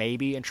think,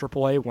 maybe in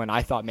AAA, when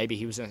I thought maybe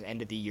he was going to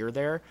end of the year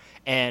there.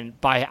 And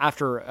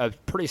after a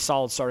pretty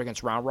solid start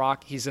against Round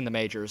Rock, he's in the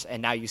majors,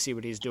 and now you see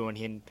what he's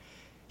doing.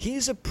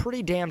 He's a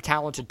pretty damn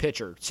talented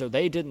pitcher, so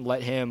they didn't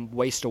let him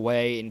waste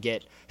away and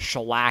get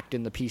shellacked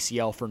in the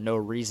PCL for no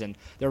reason.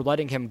 They're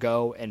letting him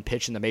go and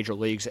pitch in the major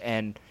leagues,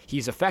 and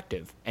he's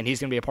effective, and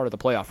he's going to be a part of the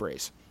playoff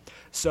race.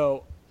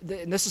 So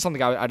and this is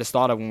something I just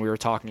thought of when we were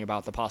talking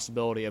about the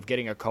possibility of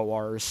getting a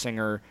Kowar or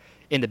Singer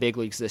in the big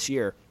leagues this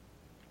year.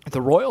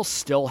 The Royals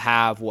still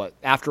have,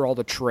 after all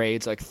the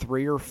trades, like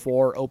 3 or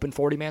 4 open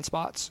 40-man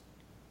spots?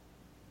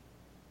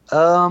 Yeah,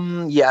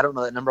 I don't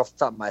know that number off the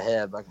top of my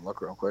head, but I can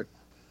look real quick.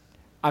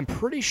 I'm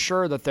pretty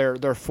sure that their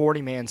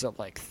 40-man's at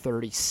like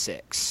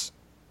 36.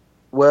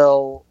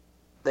 Well,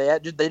 they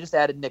just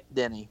added Nick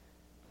Denny.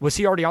 Was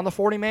he already on the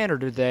 40-man, or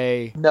did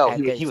they? No,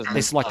 he was.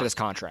 They selected his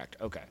contract.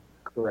 Okay,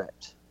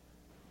 correct.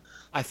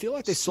 I feel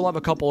like they still have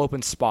a couple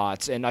open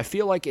spots, and I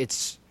feel like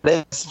it's they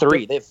have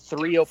 3. They have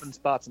 3 open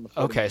spots in the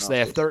 40-man. Okay,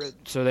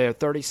 so they have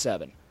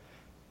 37.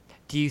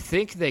 Do you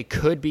think they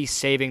could be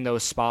saving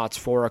those spots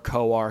for a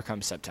Kowar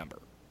come September?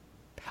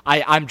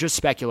 I'm just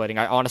speculating.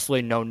 I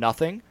honestly know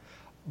nothing.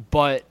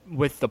 But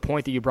with the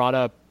point that you brought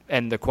up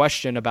and the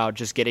question about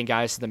just getting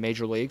guys to the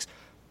major leagues,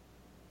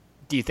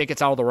 do you think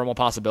it's out of the realm of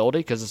possibility?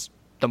 Because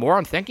the more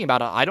I'm thinking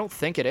about it, I don't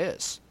think it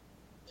is.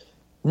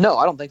 No,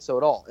 I don't think so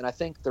at all. And I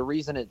think the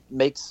reason it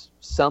makes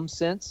some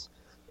sense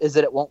is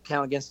that it won't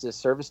count against his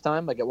service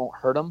time. Like, it won't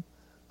hurt him.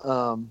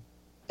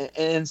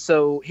 And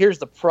so here's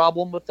the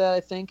problem with that, I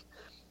think,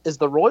 is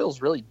the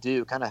Royals really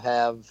do kind of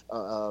have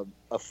a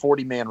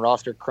 40-man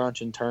roster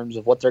crunch in terms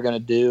of what they're going to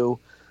do.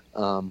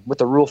 With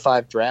the Rule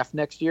 5 draft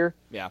next year,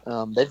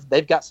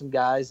 they've got some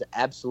guys that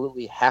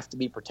absolutely have to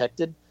be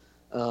protected.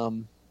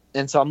 And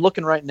so I'm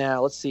looking right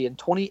now. Let's see. In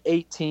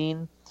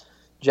 2018,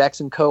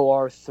 Jackson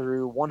Kowar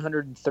threw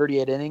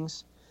 138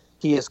 innings.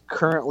 He is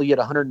currently at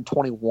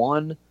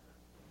 121.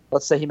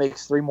 Let's say he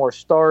makes 3 more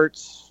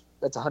starts.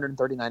 That's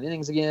 139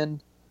 innings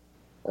again.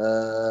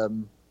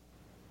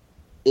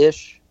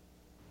 Ish.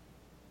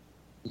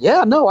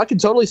 Yeah, no, I can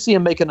totally see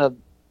him making a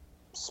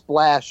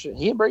splash.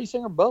 He and Brady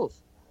Singer both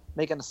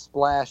making a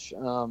splash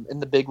in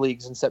the big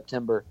leagues in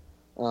September.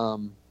 I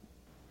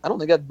don't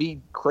think that'd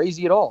be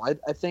crazy at all.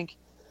 I think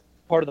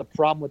part of the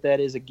problem with that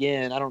is,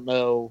 again, I don't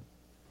know.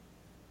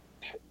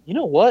 You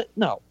know what?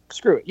 No,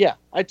 screw it. Yeah,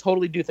 I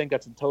totally do think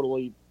that's a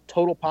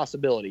total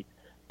possibility,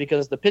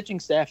 because the pitching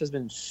staff has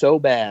been so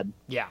bad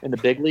in the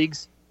big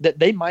leagues that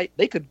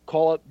they could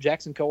call up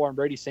Jackson Kowar and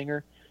Brady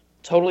Singer,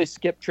 totally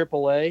skip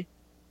AAA,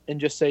 and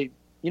just say,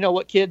 you know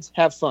what, kids,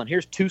 have fun.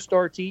 Here's 2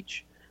 starts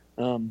each.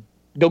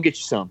 Go get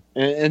you some,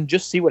 and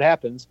just see what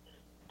happens.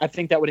 I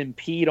think that would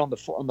impede on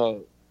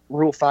the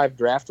Rule 5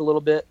 draft a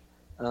little bit.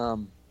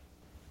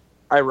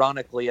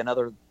 Ironically,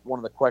 another one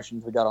of the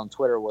questions we got on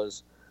Twitter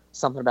was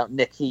something about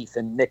Nick Heath,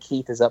 and Nick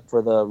Heath is up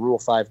for the Rule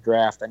 5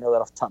 draft. I know that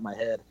off the top of my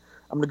head.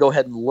 I'm going to go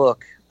ahead and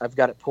look. I've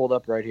got it pulled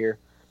up right here.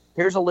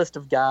 Here's a list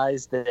of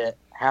guys that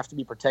have to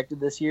be protected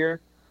this year,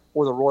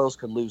 or the Royals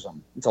could lose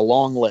them. It's a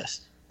long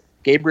list.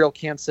 Gabriel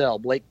Cancel,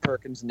 Blake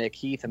Perkins, Nick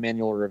Heath,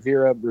 Emmanuel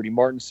Rivera, Rudy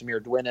Martin,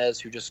 Samir Dueñas,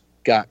 who just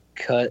got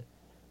cut,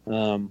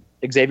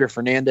 Xavier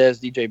Fernandez,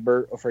 DJ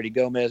Burt, Freddie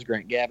Gomez,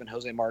 Grant Gavin,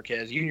 Jose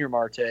Marquez, Junior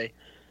Marte,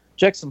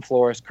 Jackson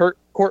Flores,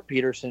 Court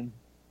Peterson,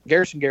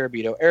 Garrison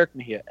Garabito, Eric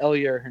Mejia,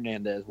 Elier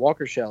Hernandez,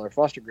 Walker Scheller,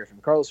 Foster Griffin,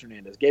 Carlos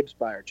Hernandez, Gabe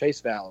Spire,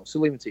 Chase Vallow,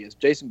 Sully Matias,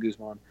 Jason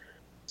Guzman,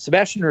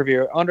 Sebastian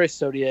Rivera, Andre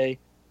Sodier,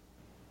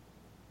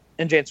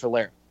 and Jance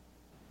Valera.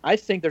 I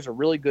think there's a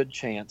really good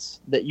chance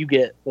that you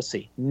get, let's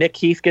see, Nick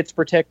Heath gets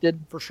protected.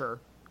 For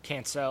sure.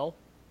 Cancel.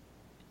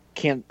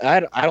 I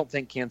don't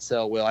think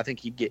Cancel will. I think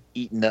he'd get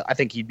eaten up. I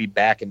think he'd be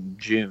back in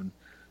June.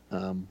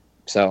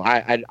 So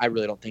I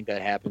really don't think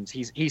that happens.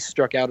 He's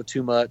struck out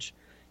too much.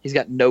 He's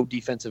got no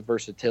defensive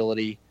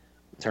versatility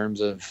in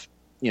terms of,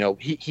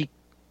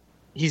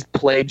 he's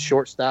played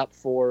shortstop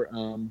for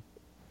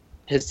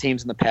his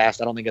teams in the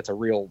past. I don't think that's a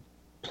real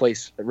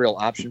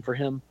option for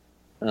him.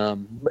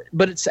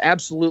 But it's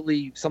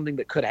absolutely something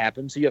that could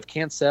happen. So you have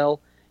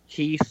Cancel,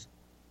 Heath,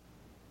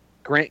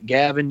 Grant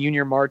Gavin,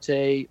 Junior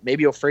Marte,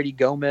 maybe Freddie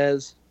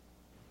Gomez,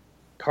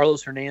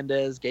 Carlos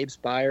Hernandez, Gabe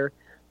Spire.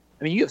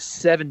 I mean, you have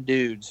 7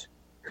 dudes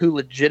who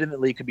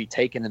legitimately could be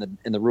taken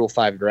in the Rule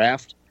 5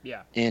 draft.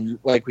 Yeah. And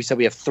like we said,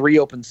 we have 3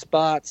 open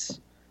spots.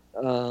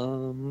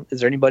 Is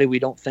there anybody we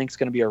don't think is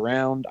going to be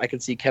around? I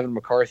could see Kevin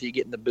McCarthy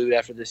getting the boot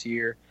after this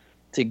year.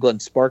 See Glenn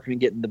Sparkman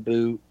getting the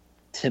boot.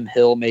 Tim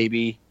Hill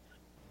maybe.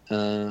 Let's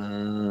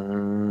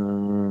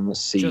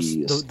see.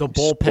 Just the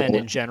bullpen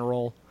in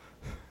general.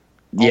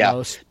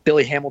 Almost. Yeah.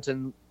 Billy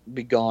Hamilton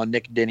be gone.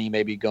 Nick Denny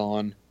may be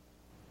gone.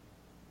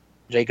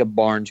 Jacob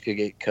Barnes could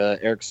get cut.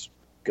 Eric's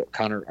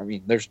Connor. I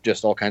mean, there's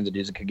just all kinds of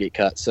dudes that could get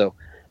cut. So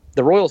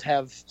the Royals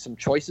have some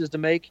choices to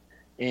make,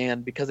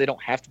 and because they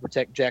don't have to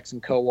protect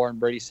Jackson Kowar and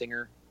Brady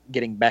Singer,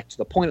 getting back to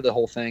the point of the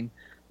whole thing,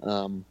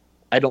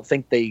 I don't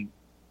think they,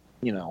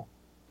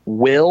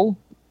 will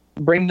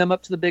bring them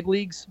up to the big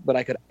leagues, but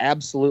I could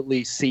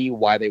absolutely see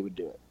why they would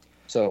do it.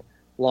 So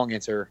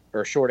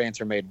short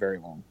answer made very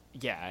long.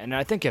 Yeah, and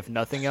I think if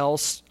nothing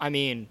else, I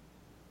mean,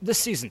 this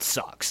season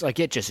sucks. Like,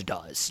 it just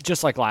does.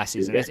 Just like last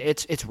season. Yeah.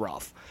 It's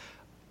rough.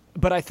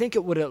 But I think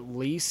it would at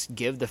least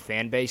give the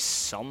fan base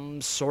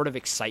some sort of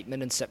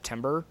excitement in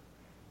September.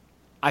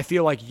 I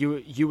feel like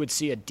you would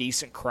see a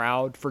decent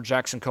crowd for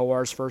Jackson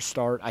Coar's first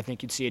start. I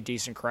think you'd see a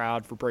decent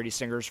crowd for Brady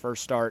Singer's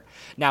first start.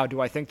 Now, do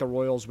I think the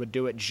Royals would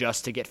do it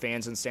just to get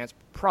fans in stands?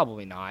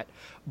 Probably not.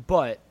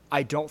 But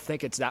I don't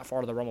think it's that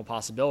far to the realm of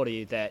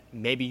possibility that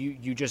maybe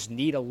you just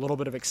need a little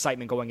bit of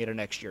excitement going into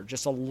next year.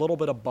 Just a little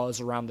bit of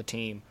buzz around the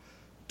team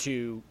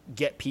to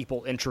get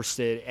people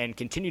interested and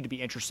continue to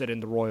be interested in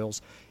the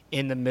Royals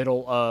in the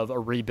middle of a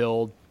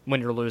rebuild when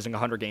you're losing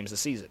 100 games a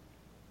season.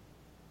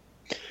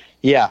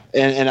 Yeah,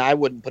 and I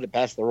wouldn't put it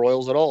past the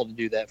Royals at all to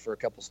do that for a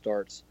couple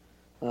starts.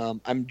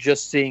 I'm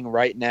just seeing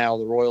right now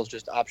the Royals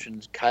just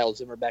optioned Kyle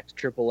Zimmer back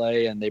to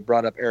AAA, and they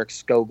brought up Eric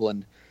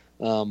Skoglund.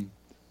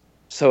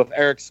 So if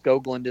Eric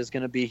Skoglund is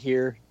going to be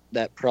here,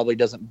 that probably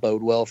doesn't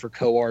bode well for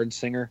Coar and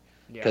Singer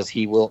because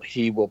he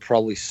will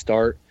probably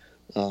start.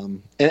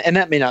 And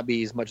that may not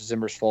be as much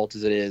Zimmer's fault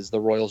as it is. The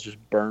Royals just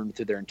burned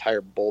through their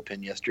entire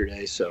bullpen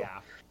yesterday. So,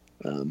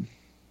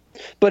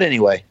 but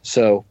anyway,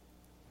 so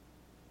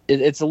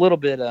it's a little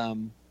bit.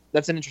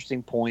 That's an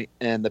interesting point,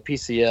 and the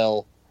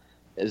PCL,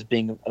 as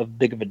being as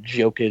big of a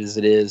joke as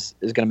it is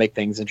going to make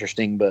things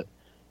interesting. But,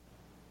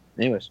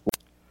 anyways.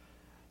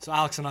 So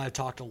Alex and I have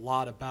talked a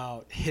lot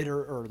about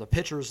the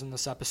pitchers in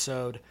this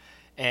episode,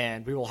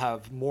 and we will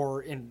have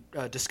more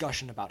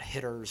discussion about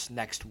hitters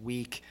next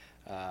week.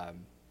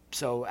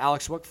 So,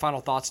 Alex, what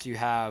final thoughts do you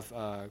have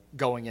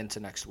going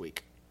into next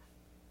week?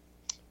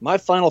 My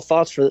final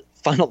thoughts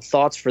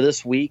for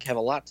this week have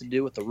a lot to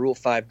do with the Rule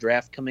 5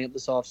 draft coming up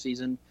this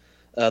offseason.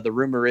 The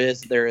rumor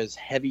is there is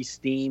heavy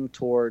steam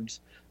towards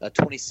a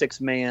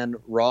 26-man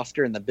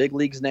roster in the big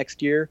leagues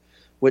next year,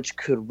 which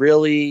could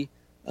really,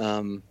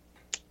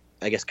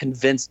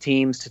 convince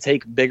teams to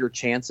take bigger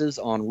chances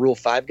on Rule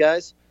 5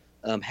 guys,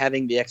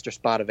 having the extra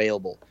spot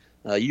available.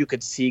 You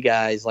could see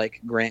guys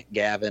like Grant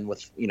Gavin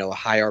with, a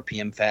high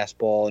RPM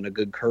fastball and a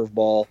good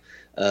curveball,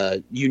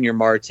 Junior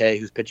Marte,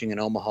 who's pitching in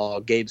Omaha,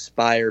 Gabe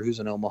Spire, who's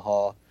in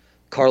Omaha,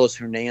 Carlos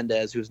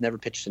Hernandez, who's never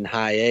pitched in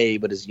high A,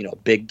 but is, a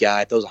big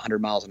guy, throws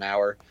 100 miles an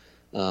hour.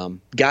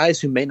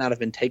 Guys who may not have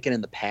been taken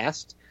in the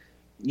past,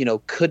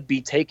 could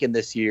be taken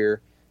this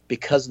year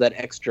because of that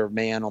extra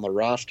man on the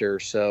roster.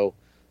 So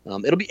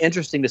it'll be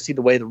interesting to see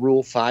the way the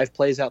Rule 5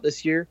 plays out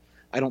this year.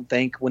 I don't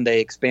think when they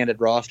expanded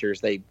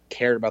rosters, they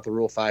cared about the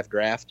Rule 5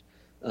 draft.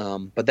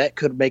 But that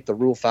could make the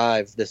Rule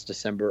 5 this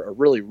December a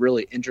really,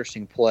 really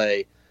interesting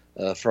play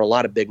for a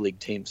lot of big league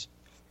teams.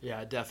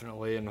 Yeah,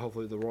 definitely, and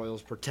hopefully the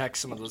Royals protect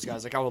some of those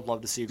guys. Like, I would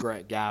love to see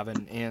Grant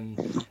Gavin in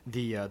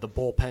the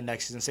bullpen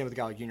next season. Same with a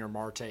guy like Junior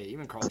Marte,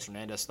 even Carlos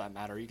Hernandez, for that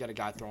matter. You got a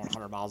guy throwing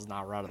 100 miles an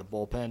hour out of the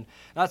bullpen.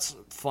 That's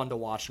fun to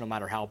watch, no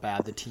matter how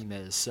bad the team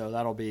is. So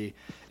that'll be,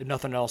 if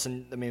nothing else.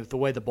 And I mean, with the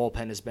way the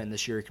bullpen has been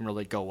this year, you can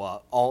really go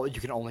up.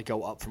 You can only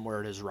go up from where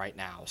it is right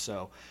now.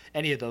 So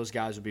any of those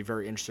guys would be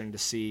very interesting to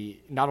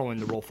see, not only in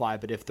the Rule 5,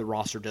 but if the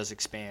roster does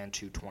expand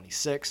to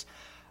 26.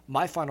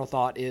 My final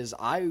thought is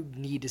I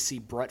need to see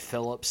Brett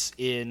Phillips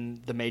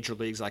in the major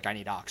leagues like I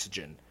need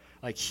oxygen.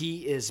 Like,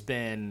 he has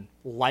been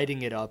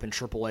lighting it up in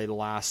AAA the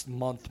last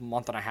month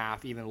and a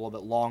half, even a little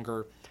bit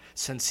longer,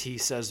 since he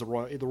says the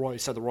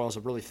Royals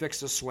have really fixed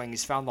his swing.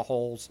 He's found the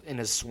holes in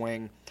his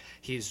swing.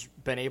 He's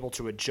been able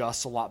to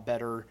adjust a lot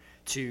better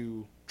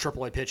to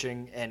AAA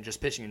pitching and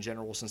just pitching in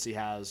general since he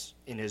has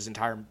in his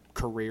entire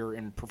career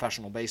in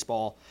professional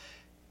baseball.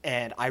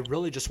 And I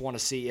really just want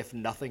to see, if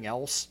nothing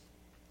else,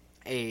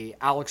 a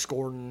Alex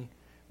Gordon,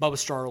 Bubba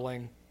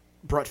Starling,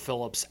 Brett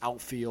Phillips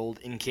outfield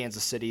in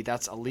Kansas City.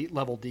 That's elite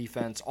level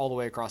defense all the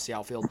way across the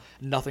outfield.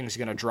 Nothing's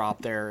going to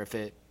drop there if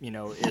it,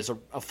 is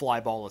a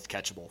fly ball that's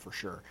catchable for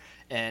sure.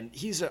 And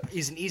he's an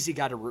easy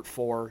guy to root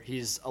for.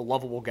 He's a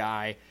lovable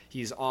guy.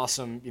 He's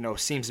awesome.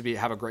 Seems to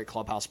have a great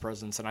clubhouse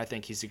presence, and I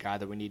think he's the guy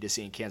that we need to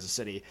see in Kansas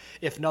City.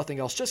 If nothing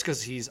else, just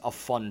because he's a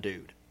fun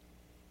dude.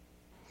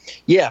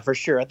 Yeah, for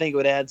sure. I think it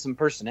would add some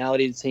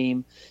personality to the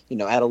team.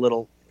 Add a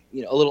little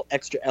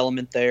extra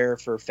element there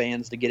for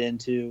fans to get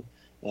into,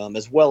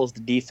 as well as the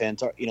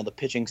defense. The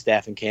pitching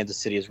staff in Kansas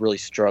City has really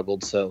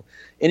struggled. So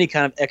any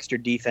kind of extra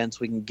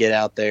defense we can get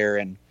out there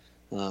and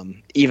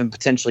even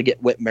potentially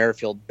get Whit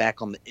Merrifield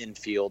back on the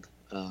infield.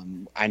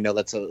 I know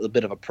that's a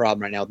bit of a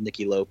problem right now with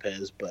Nicky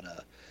Lopez, but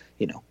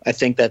I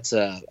think that's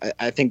a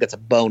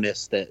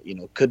bonus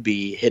that could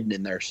be hidden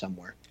in there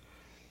somewhere.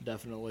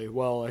 Definitely.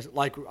 Well,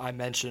 like I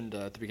mentioned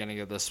at the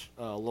beginning of this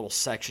little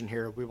section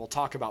here, we will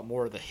talk about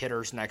more of the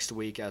hitters next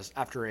week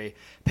after a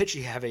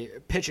pitching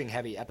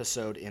heavy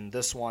episode in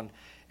this one.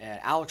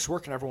 And Alex, where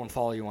can everyone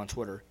follow you on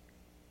Twitter?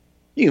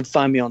 You can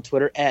find me on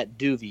Twitter at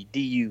Duvy,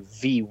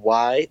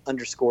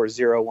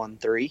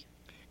 DUVY_013.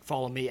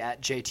 Follow me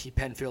at JT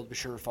Penfield. Be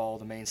sure to follow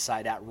the main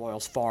site at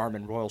Royals Farm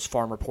and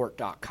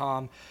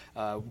RoyalsFarmReport.com.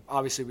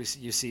 Obviously,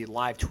 you see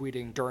live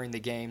tweeting during the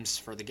games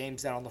for the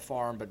games down on the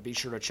farm, but be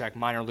sure to check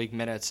minor league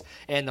minutes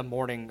and the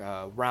morning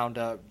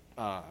roundup.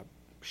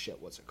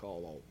 What's it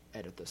called? I'll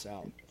edit this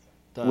out.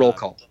 Roll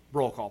call.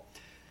 Roll call.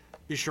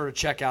 Be sure to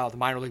check out the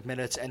minor league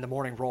minutes and the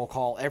morning roll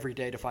call every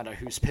day to find out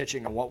who's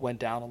pitching and what went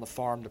down on the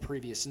farm the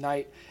previous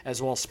night,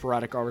 as well as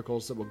sporadic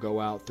articles that will go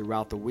out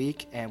throughout the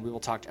week. And we will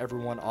talk to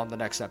everyone on the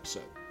next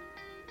episode.